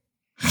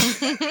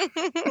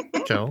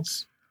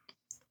 Kels.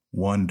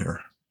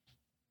 Wonder.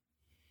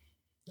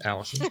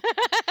 Allison.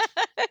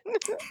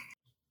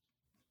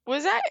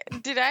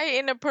 Did I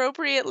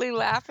inappropriately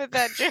laugh at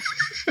that joke?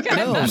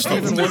 No,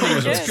 Stephen Wonder Wonder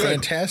was a was good.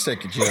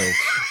 fantastic joke.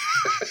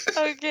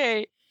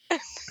 Okay.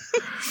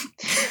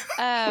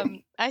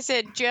 I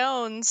said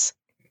Jones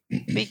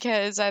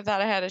because I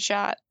thought I had a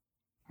shot.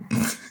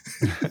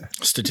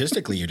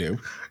 Statistically, you do.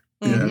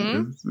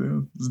 Mhm.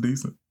 Yeah, it's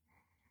decent.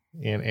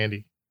 And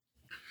Andy.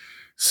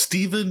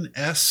 Stephen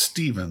S.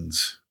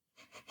 Stevens.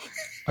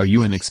 Are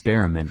you an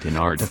experiment in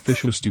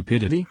artificial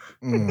stupidity?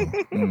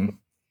 Mm.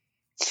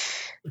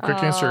 The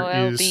quick answer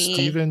is LB.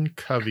 Stephen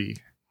Covey.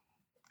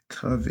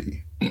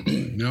 Covey.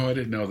 No, I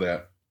didn't know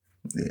that.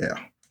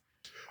 Yeah.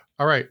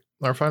 All right,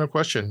 our final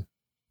question.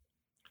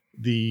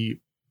 The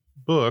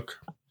book,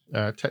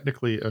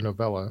 technically a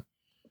novella,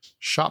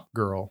 Shop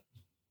Girl.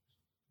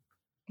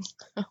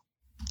 Okay.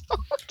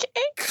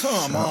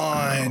 Come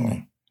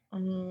on.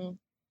 Mm,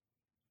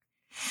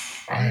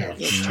 I have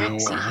get no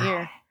tricksy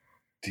here.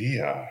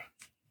 idea.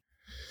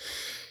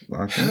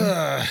 Locked in.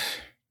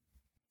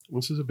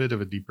 This is a bit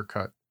of a deeper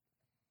cut.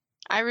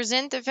 I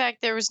resent the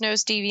fact there was no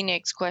Stevie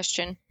Nicks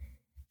question.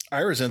 I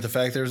resent the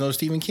fact there's no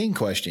Stephen King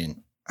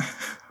question.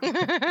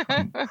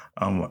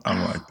 I'm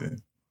locked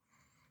in.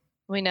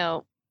 We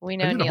know I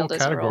did a Neil whole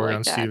doesn't roll category like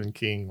on that. Stephen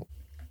King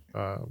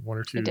 1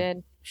 or 2 I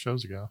did.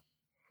 shows ago.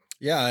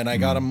 Yeah, and I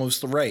got him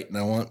most right, and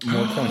I want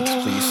more points,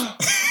 please.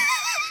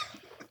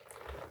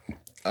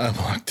 I'm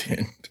locked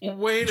in.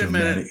 Wait a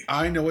minute.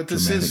 I know what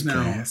this is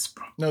now. Grasp.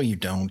 No, you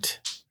don't.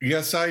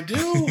 Yes, I do.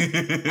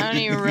 I don't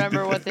even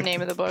remember what the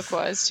name of the book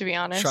was, to be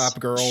honest. Shop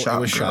Girl. Shop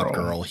It was Shop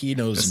Girl. Girl. He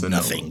knows It's a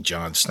nothing, no.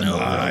 Jon Snow.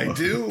 I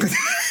do.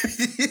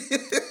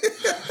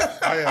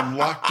 I am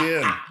locked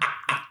in.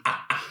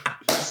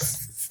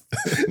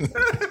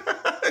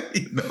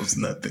 He knows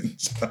nothing.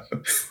 A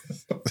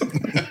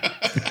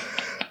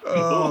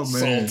Oh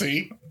little man.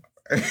 salty.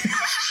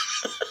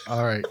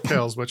 All right,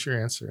 Kels, what's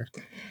your answer?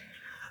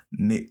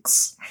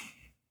 Knicks.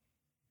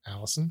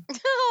 Allison?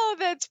 Oh,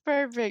 that's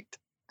perfect.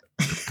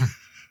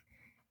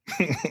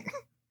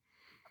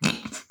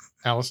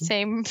 Allison?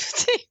 Same.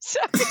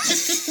 Sorry.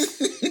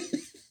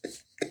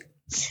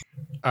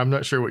 I'm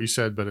not sure what you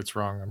said, but it's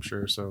wrong, I'm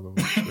sure. So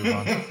let's move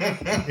on.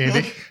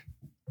 Andy?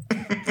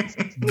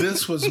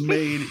 This was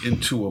made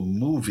into a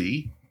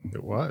movie.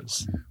 It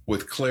was.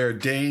 With Claire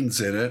Danes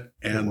in it.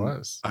 And it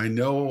was. I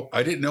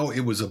didn't know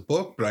it was a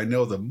book, but I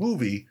know the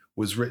movie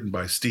was written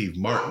by Steve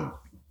Martin.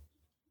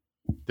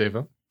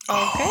 Devo? Okay.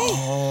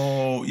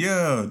 Oh,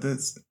 yeah.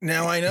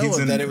 Now I know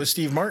that it was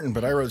Steve Martin,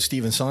 but I wrote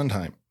Stephen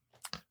Sondheim.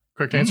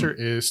 Correct answer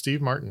is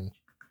Steve Martin.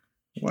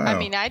 Wow. I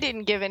mean, I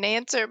didn't give an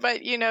answer,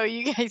 but you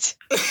guys.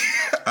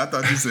 I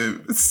thought you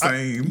said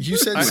same. You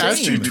said I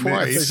asked you same.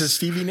 twice. I said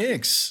Stevie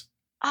Nicks.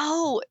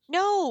 Oh,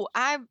 no.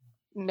 I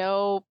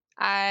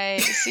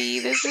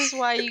see. This is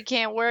why you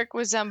can't work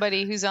with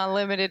somebody who's on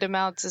limited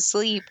amounts of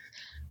sleep.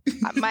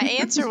 My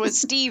answer was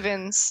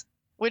Stevens,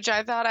 which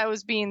I thought I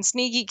was being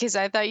sneaky because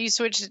I thought you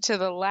switched it to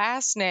the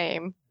last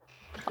name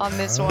on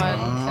this one,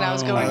 and I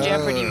was going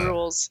Jeopardy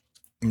rules.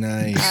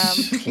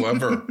 Nice.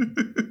 Clever.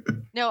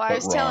 No, I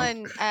was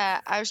trying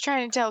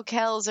to tell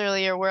Kels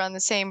earlier we're on the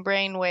same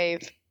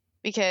brainwave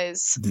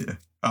because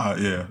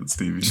yeah,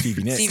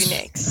 Stevie Nicks. Stevie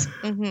Nicks.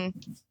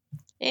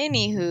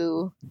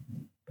 Anywho,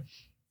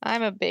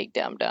 I'm a big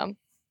dum-dum.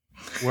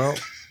 Well,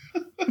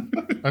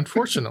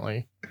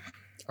 unfortunately,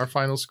 our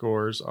final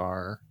scores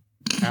are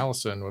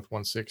Allison with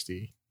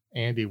 160,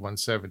 Andy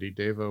 170,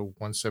 Devo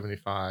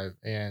 175,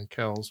 and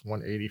Kels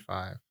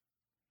 185.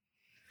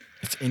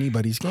 It's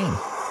anybody's game.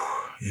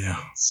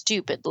 Yeah.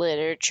 Stupid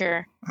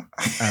literature.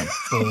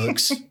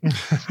 Books.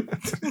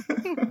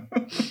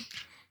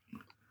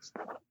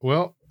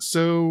 Well,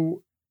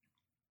 so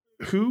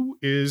who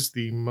is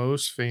the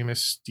most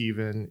famous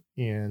Steven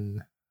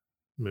in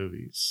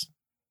movies?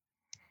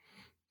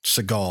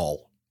 Seagal.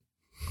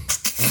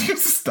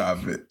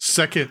 Stop it.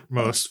 Second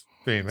most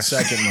famous.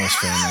 Second most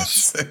famous.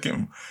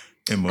 Second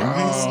in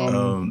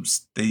movies.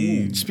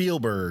 Steve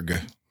Spielberg.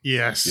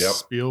 Yes. Yep.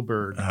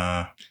 Spielberg.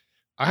 I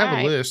have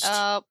All a list.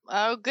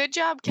 Good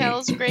job,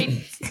 Kels.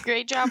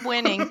 Great job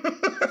winning.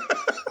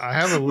 I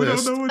have a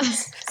list.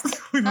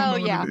 Oh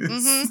yeah.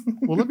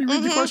 Mm-hmm. Well, let me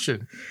read the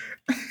question.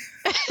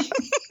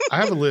 I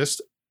have a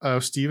list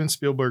of Steven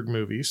Spielberg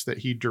movies that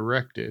he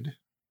directed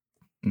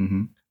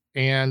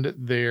and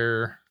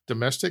their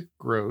domestic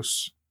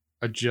gross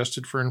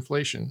adjusted for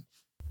inflation.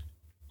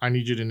 I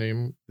need you to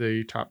name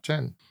the top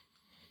 10.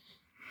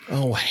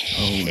 Oh,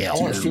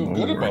 hell. I feel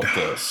good about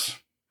this.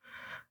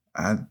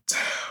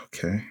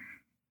 Okay.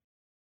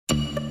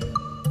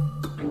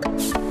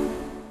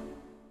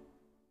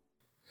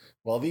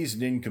 While these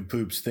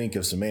nincompoops think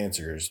of some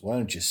answers, why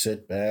don't you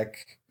sit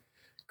back,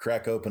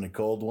 crack open a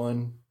cold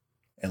one,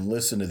 and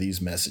listen to these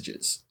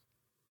messages.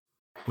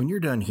 When you're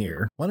done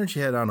here, why don't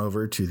you head on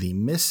over to the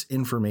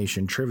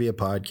Misinformation Trivia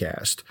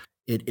Podcast.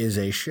 It is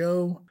a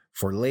show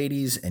for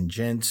ladies and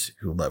gents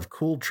who love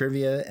cool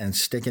trivia and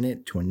sticking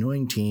it to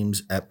annoying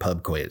teams at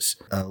pub quiz.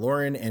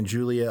 Lauren and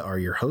Julia are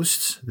your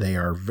hosts. They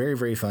are very,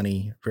 very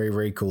funny, very,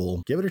 very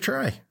cool. Give it a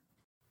try.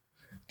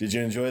 Did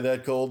you enjoy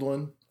that cold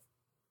one?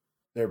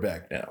 They're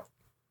back now.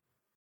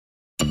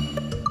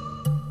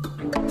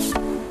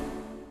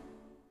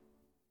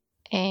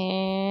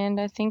 And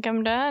I think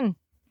I'm done.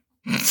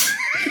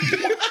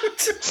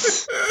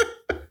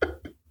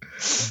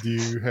 Do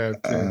you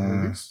have 10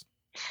 movies?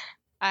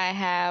 I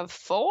have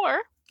 4.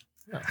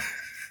 Yeah.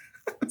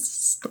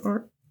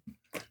 Start.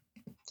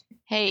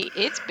 Hey,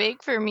 it's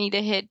big for me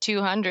to hit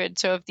 200,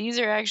 so if these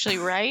are actually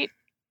right,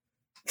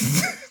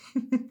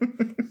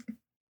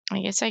 I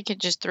guess I could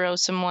just throw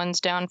some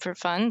ones down for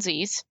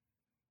funsies.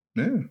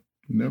 Yeah, you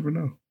never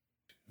know.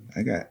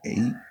 I got 8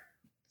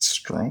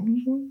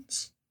 strong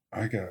ones.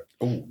 I got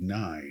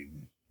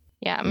 9.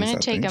 Yeah, I'm going to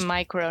take a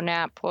micro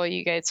nap while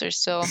you guys are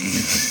still...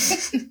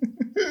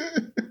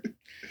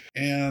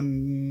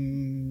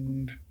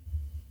 And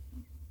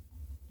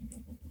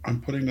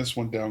I'm putting this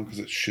one down because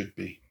it should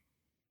be.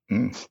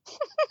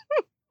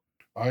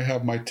 I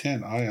have my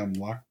 10. I am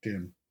locked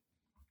in.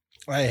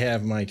 I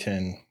have my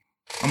 10.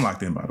 I'm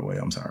locked in, by the way.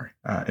 I'm sorry.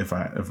 If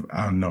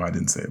I know I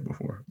didn't say it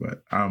before,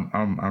 but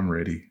I'm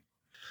ready.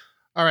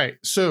 All right.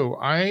 So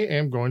I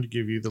am going to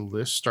give you the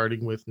list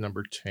starting with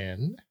number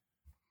 10.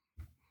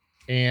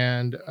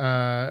 And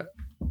it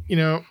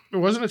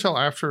wasn't until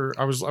after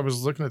I was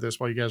looking at this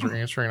while you guys were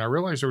answering, I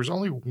realized there was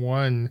only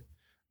one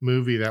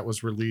movie that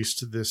was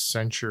released this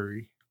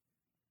century,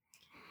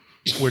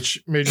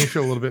 which made me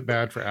feel a little bit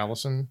bad for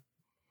Allison.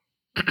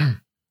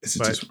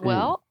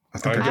 Well,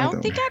 I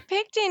don't think I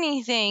picked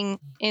anything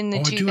in the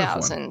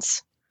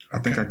 2000s. I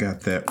think I got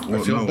that.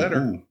 I feel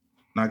better.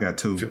 I got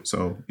 2.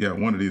 So yeah,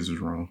 one of these was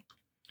wrong.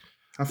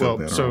 I feel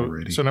better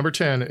already. So number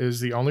 10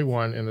 is the only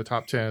one in the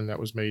top 10 that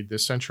was made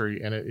this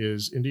century, and it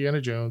is Indiana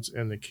Jones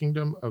and the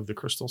Kingdom of the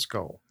Crystal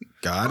Skull.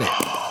 Got it.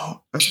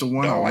 That's the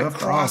one I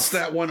crossed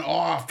that one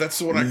off. That's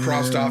the one I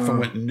crossed off and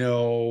went,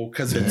 no,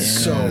 because it's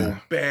so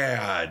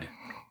bad.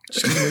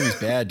 Just because the movie's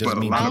bad doesn't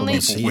mean people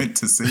went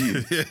to see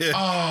it. It's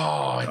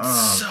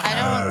so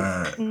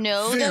I don't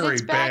know that Very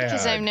it's bad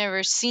because bad. I've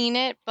never seen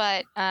it,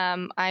 but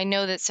I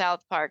know that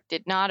South Park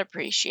did not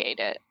appreciate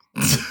it.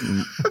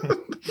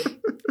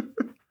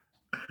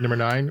 Number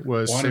 9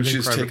 was Why don't you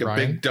Saving just Private take a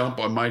Ryan. big dump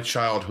on my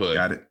childhood?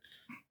 Got it.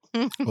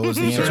 What was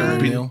the answer,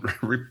 Sorry, Neil?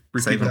 repeat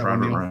Saving that one,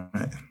 Private Neil.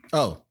 Ryan.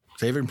 Oh,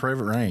 Saving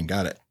Private Ryan.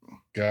 Got it.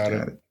 Got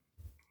it.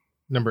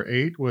 Number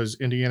 8 was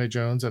Indiana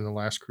Jones and the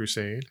Last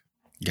Crusade.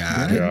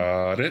 Got it.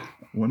 Got it.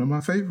 One of my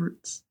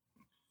favorites.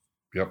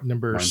 Yep.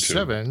 Number mine too.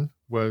 7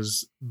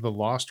 was The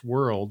Lost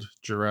World,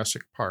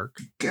 Jurassic Park.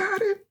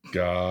 Got it.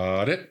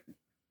 Got it.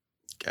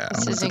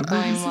 This isn't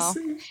going well.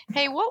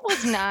 Hey, what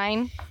was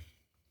 9?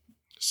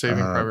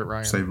 Saving Private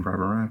Ryan. Saving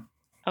Private Ryan.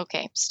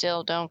 Okay,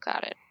 still don't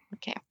got it.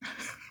 Okay.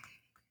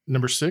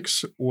 Number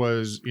 6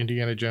 was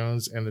Indiana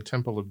Jones and the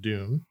Temple of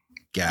Doom.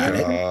 Got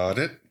it. Got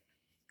it.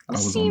 I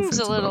This was on the seems fence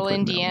a about little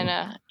putting that one.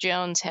 Indiana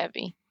Jones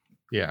heavy.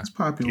 Yeah, It's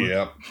popular.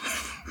 Yep.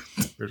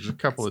 there's a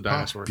couple of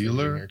dinosaur things in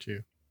popular. here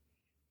too.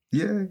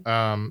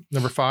 Yeah.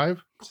 Number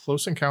 5,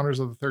 Close Encounters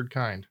of the Third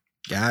Kind.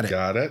 Got it.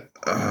 Got it.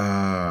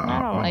 I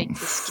don't like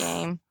this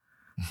game.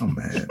 I'm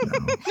mad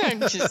now. I'm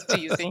just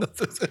teasing.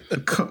 A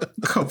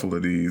couple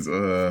of these.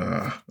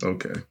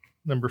 Okay.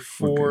 Number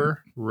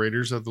 4,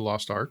 Raiders of the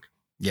Lost Ark.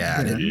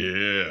 Got it.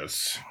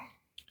 Yes.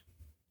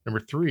 Number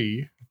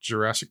 3,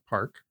 Jurassic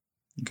Park.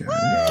 Got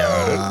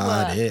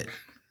Got it. it.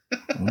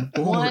 On the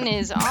board. One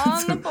is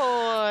on the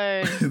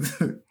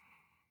board.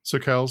 So,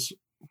 Kels,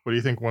 what do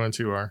you think 1 and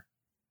 2 are?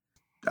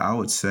 I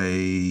would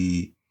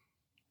say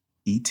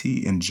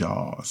E.T. and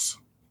Jaws.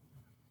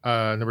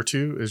 Number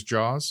 2 is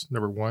Jaws.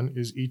 Number 1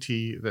 is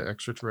E.T. the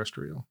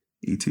Extraterrestrial.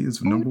 E.T.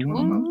 is number 1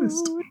 on my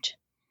list. Woot.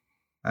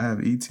 I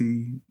have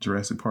E.T.,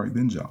 Jurassic Park,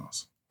 then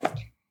Jaws. Damn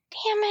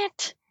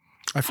it.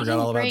 I forgot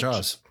all about break.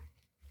 Jaws.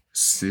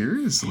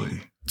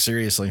 Seriously.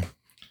 Seriously.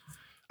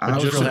 I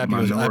was real put happy.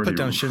 I Minority put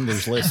down Report.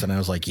 Schindler's List and I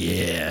was like,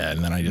 yeah.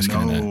 And then I just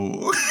kind of.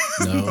 No.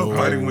 No.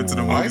 Nobody went to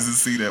the movies to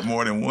see that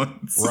more than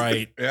once.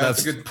 Right. Yeah,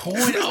 that's a good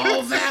point.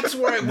 Oh, that's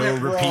where I No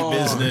went repeat wrong.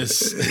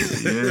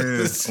 business.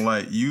 Yes,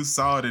 like you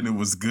saw it and it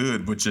was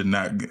good, but you're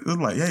not good. It was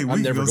like, hey, we I'm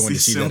can never go going see to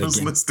see that Schindler's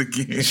again. List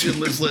again.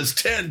 Schindler's List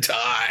 10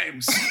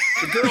 times.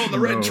 The girl in the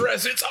red No.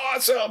 dress. It's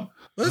awesome.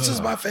 This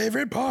is my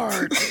favorite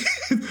part.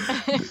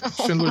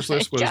 Schindler's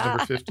List was God.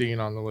 number 15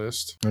 on the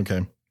list.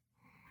 Okay.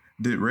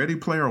 Did Ready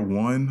Player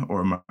One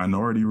or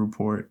Minority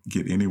Report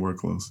get anywhere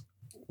close?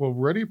 Well,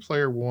 Ready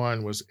Player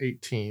One was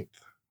 18th.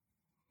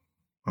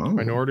 Oh,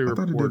 Minority I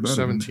thought it did Report better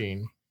than that.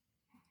 17.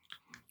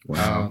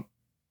 Wow.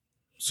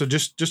 So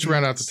just to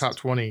round out the top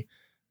 20,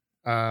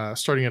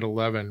 starting at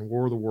 11,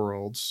 War of the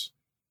Worlds.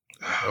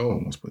 I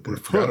almost put We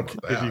that. forgot Hook,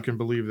 about if you that. can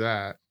believe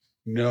that.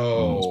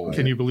 No.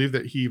 Can you believe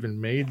that he even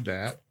made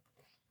that?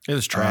 It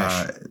was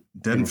trash.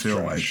 Doesn't It was feel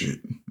trash. like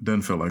it.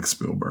 Doesn't feel like a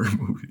Spielberg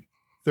movie.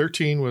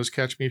 13 was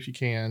Catch Me If You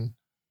Can.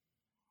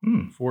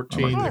 Hmm.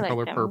 14, I The like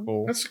Color that one.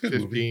 Purple. That's a good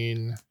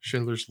 15,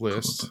 Schindler's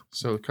List. Purple.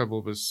 So a couple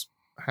of his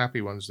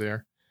happy ones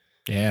there.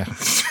 Yeah.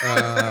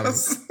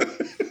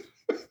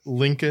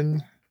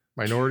 Lincoln,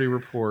 Minority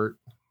Report,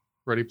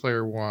 Ready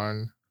Player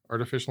One,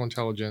 Artificial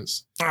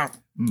Intelligence. And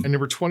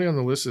number 20 on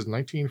the list is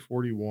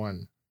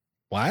 1941.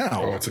 Oh,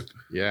 Wow. it's a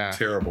Yeah,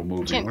 terrible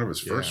movie. Can- One of his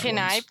first Can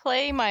I ones.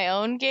 play my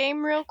own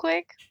game real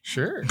quick?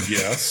 sure.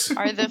 Yes.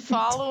 Are the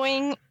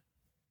following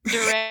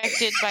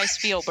directed by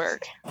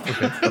Spielberg?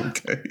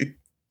 Okay.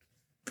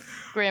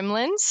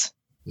 Gremlins.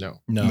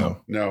 No.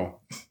 No. No.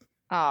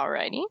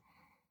 Alrighty.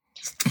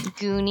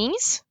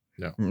 Goonies.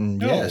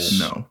 Yes.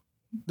 No.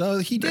 No,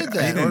 he did He that.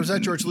 didn't- Or was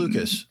that George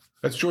Lucas?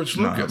 That's George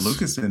Nah, Lucas.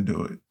 Lucas didn't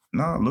do it.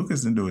 No,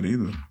 Lucas didn't do it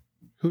either.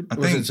 Who I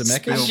was think it?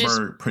 Zemeckis?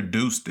 Spielberg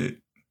produced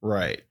it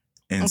Right.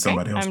 and Okay,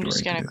 somebody else I'm just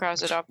directed gonna it.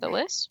 cross it off the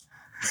list.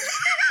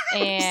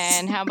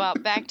 And how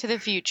about Back to the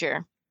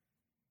Future?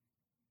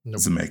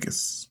 Nope.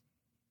 Zemeckis.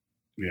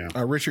 Yeah.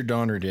 Richard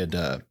Donner did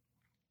The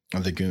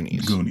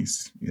Goonies.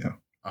 Goonies. Yeah.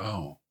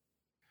 Oh.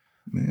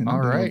 Man, All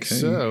I did right, okay.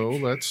 so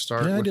let's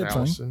start Yeah, I with did fine.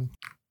 Allison.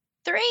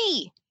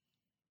 3.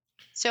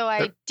 So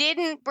I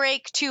didn't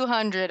break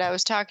 200. I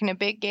was talking a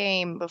big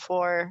game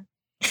before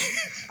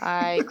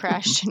I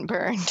crashed and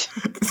burned.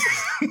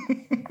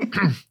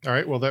 All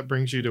right, well, that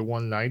brings you to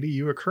 190.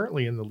 You are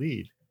currently in the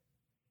lead.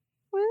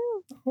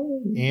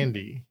 Woo.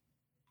 Andy.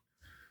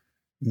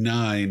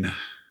 9.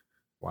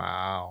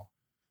 Wow.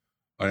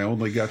 I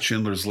only got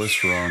Schindler's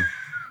List wrong.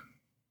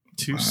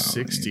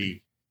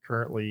 260.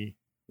 Currently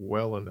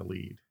well in the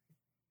lead.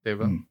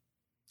 Deva. Hmm.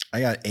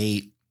 I got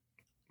 8.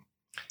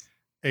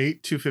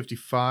 8,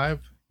 255.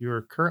 You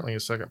are currently in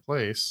second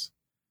place.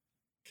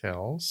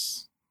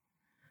 Kels.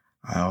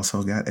 I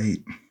also got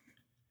 8.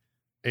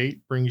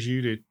 8 brings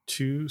you to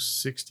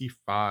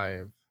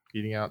 265,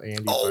 beating out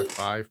Andy by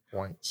 5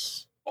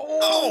 points.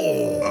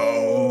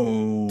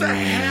 Oh. The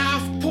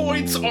half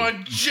points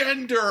on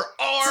gender.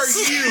 Are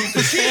you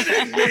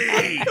kidding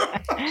me?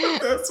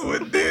 That's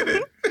what did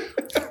it.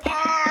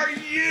 Are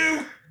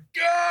you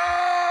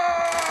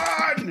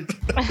gone?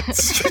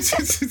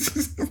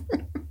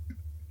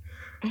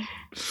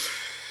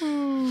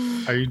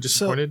 Are you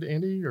disappointed,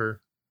 Andy,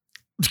 or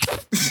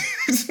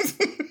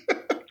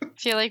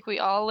Feel like we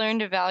all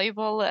learned a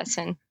valuable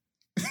lesson.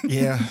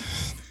 Yeah.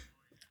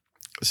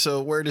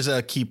 So where does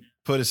that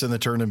put us in the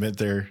tournament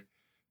there,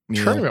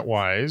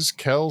 Tournament-wise,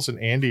 Kels and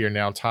Andy are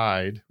now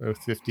tied with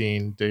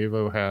 15.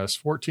 Davo has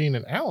 14,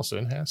 and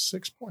Allison has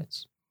 6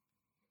 points.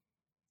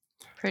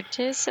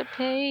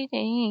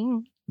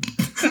 Participating.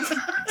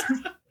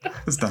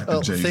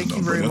 Thank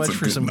you very much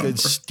for some good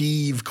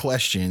Steve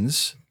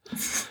questions.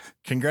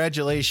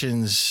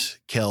 Congratulations,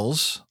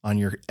 Kels, on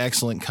your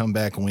excellent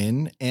comeback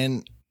win.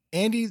 And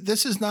Andy,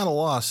 this is not a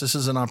loss. This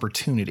is an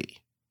opportunity.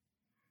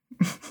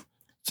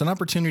 It's an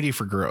opportunity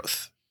for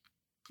growth.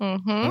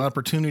 Mm-hmm. An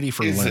opportunity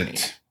for learning.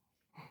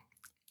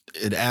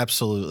 It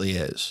absolutely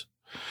is.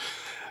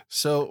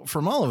 So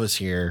from all of us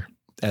here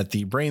at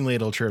the Brain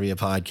Ladle Trivia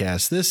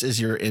Podcast, this is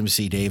your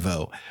MC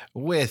Davo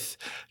with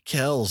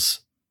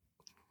Kels.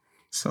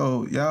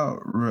 So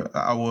y'all,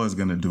 I was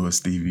going to do a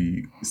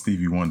Stevie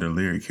Wonder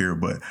lyric here,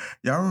 but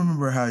y'all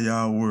remember how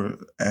y'all were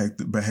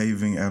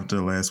behaving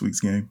after last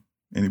week's game?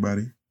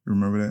 Anybody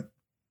remember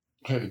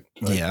that?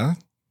 Yeah.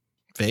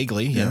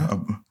 Vaguely. Yeah.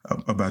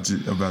 About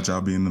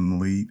y'all being in the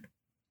lead.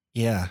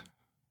 Yeah.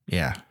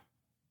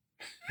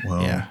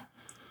 Well, yeah.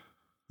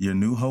 Your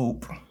new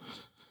hope.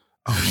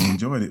 I hope you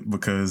enjoyed it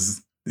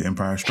because the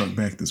Empire struck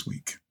back this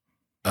week.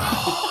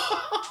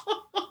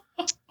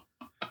 Oh.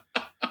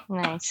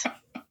 Nice.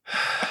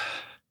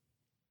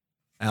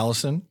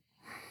 Allison?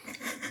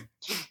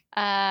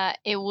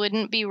 It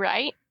wouldn't be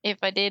right if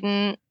I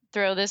didn't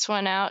throw this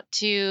one out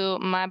to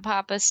my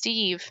Papa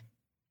Steve.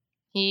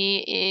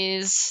 He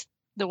is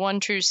the one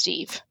true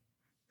Steve.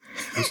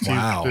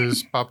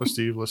 Does Papa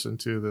Steve listen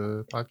to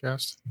the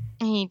podcast?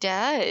 He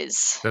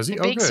does. Does he?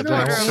 Big good.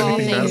 supporter of all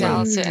things,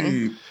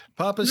 Allison.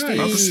 Papa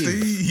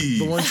Steve.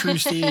 The one true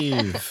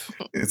Steve.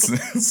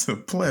 It's a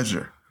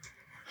pleasure.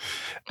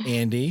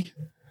 Andy?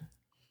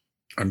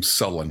 I'm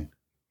sullen.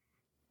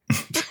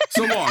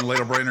 So long,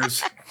 Ladle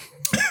Brainers.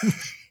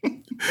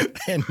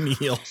 And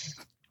Neil.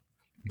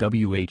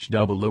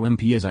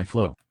 WHOOMP as I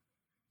flow.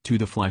 To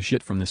the fly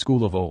shit from the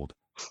school of old.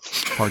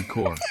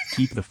 Hardcore,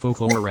 keep the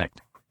folklore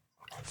erect.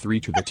 3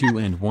 to the 2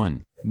 and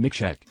 1, mic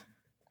check.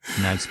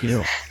 Mad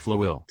skill,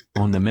 flow ill,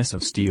 on the mess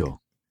of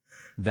steel.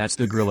 That's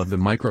the grill of the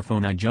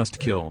microphone I just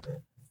killed.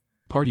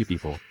 Party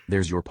people,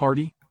 there's your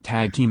party,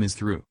 tag team is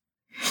through.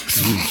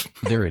 Ooh,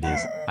 there it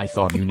is, I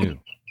thought you knew.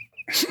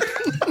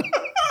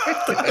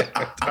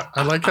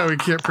 I like how he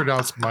can't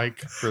pronounce Mike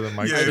for the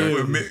mic. Yeah,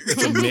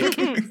 it's a mic.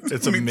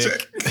 It's a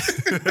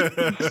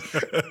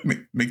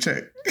mic. Mic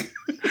check.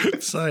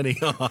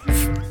 Signing off.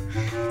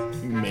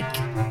 Mic.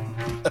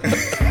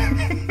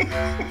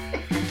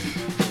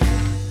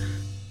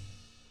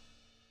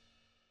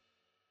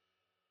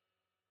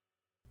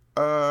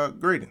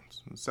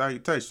 Greetings and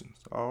salutations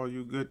to all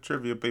you good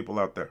trivia people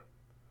out there.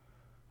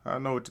 I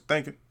know what you're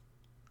thinking.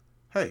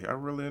 Hey, I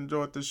really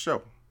enjoyed this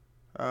show.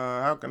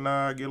 How can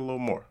I get a little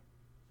more?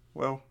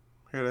 Well,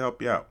 here to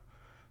help you out.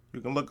 You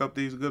can look up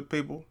these good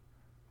people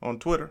on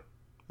Twitter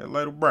at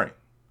Ladle Brain,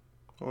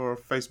 or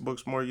if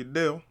Facebook's more your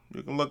deal,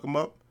 you can look them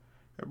up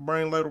at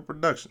Brain Ladle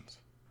Productions.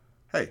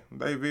 Hey,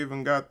 they've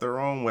even got their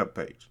own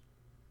webpage.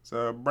 It's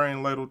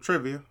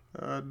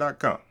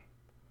brainladletrivia.com.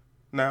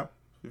 Now,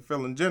 if you're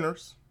feeling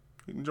generous,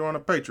 you can join a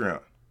Patreon,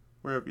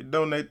 where if you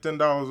donate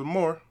 $10 or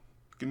more,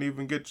 you can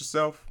even get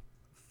yourself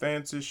a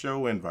fancy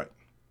show invite.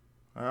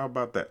 How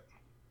about that?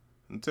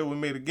 Until we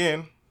meet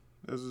again,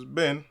 this has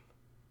been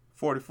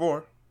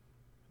 44,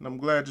 and I'm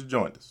glad you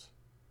joined us.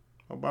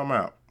 Hope I'm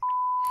out.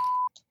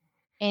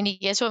 Andy,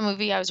 guess what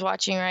movie I was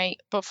watching right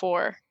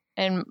before?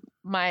 And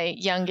my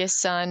youngest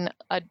son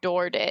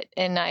adored it,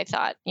 and I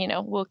thought,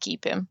 we'll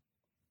keep him.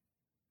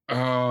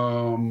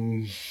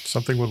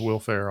 Something with Will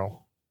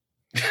Ferrell.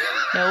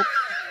 Nope.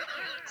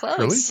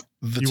 Close.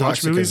 Really? You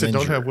watch movies that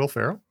don't have Will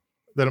Ferrell?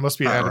 Then it must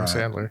be Adam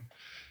Sandler.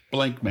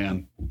 Blank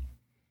Man.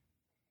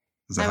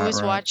 I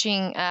was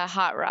watching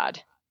Hot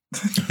Rod.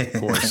 Of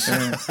course.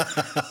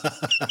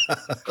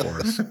 Of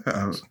course.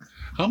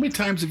 How many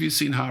times have you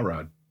seen Hot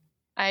Rod?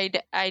 I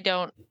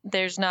don't,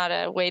 there's not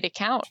a way to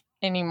count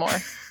anymore.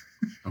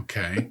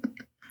 Okay.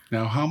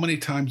 Now, how many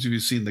times have you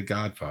seen The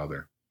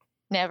Godfather?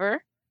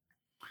 Never.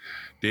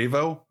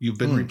 Davo, you've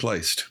been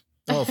replaced.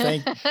 Oh,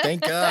 thank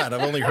God.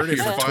 I've only heard it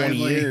for 20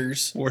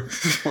 years. We're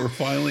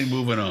finally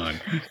moving on.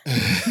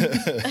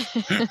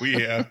 We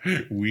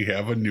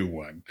have a new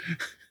one.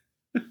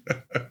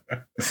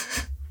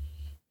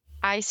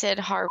 I said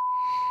Harvard.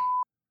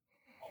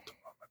 Hold a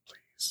moment,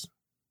 please.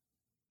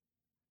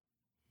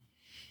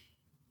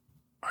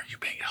 Are you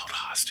being held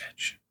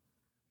hostage?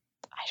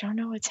 I don't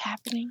know what's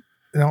happening.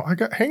 No,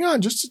 hang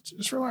on, just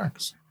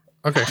relax.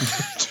 Okay.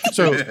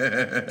 So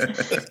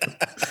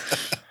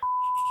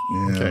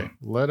okay,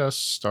 let us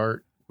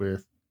start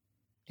with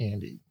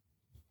Andy.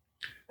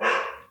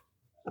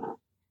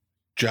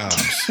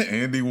 Jobs.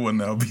 Andy will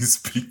now be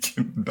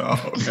speaking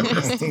dog.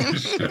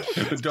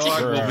 The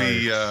dog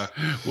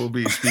will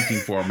be speaking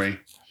for me.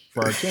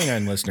 For our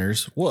canine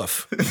listeners,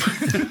 woof.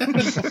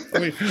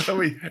 Let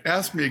me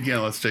ask me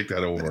again. Let's take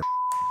that over.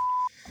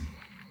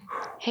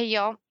 Hey,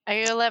 y'all.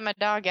 I gotta let my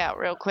dog out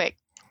real quick.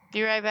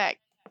 Be right back.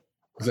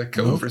 Is that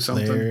code for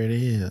something? There it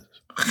is.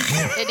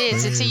 It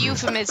is. It's a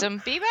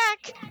euphemism. Be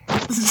back.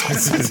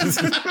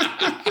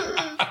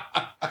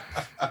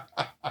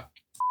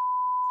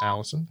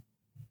 Allison.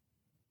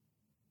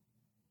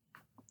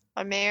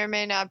 I may or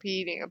may not be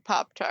eating a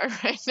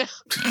Pop-Tart right now.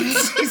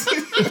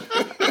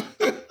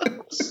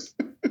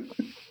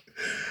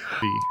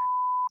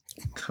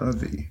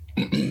 Covey.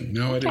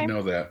 No, I didn't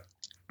know that.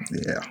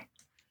 Yeah.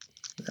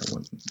 That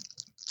wasn't.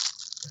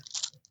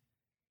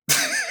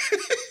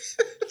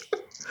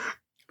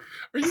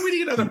 Are you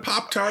eating another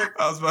Pop-Tart?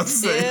 I was about to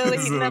say. Still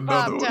eating a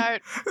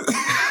Pop-Tart.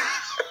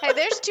 Hey,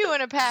 there's 2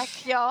 in a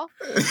pack, y'all.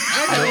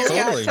 I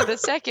just got to the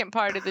second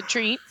part of the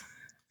treat.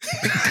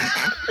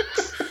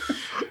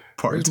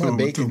 Where's my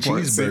bacon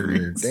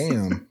cheeseburger?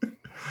 Damn.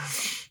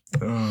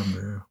 Oh,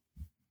 man.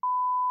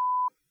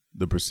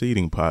 The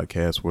preceding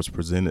podcast was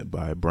presented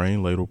by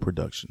Brain Ladle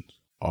Productions.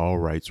 All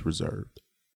rights reserved.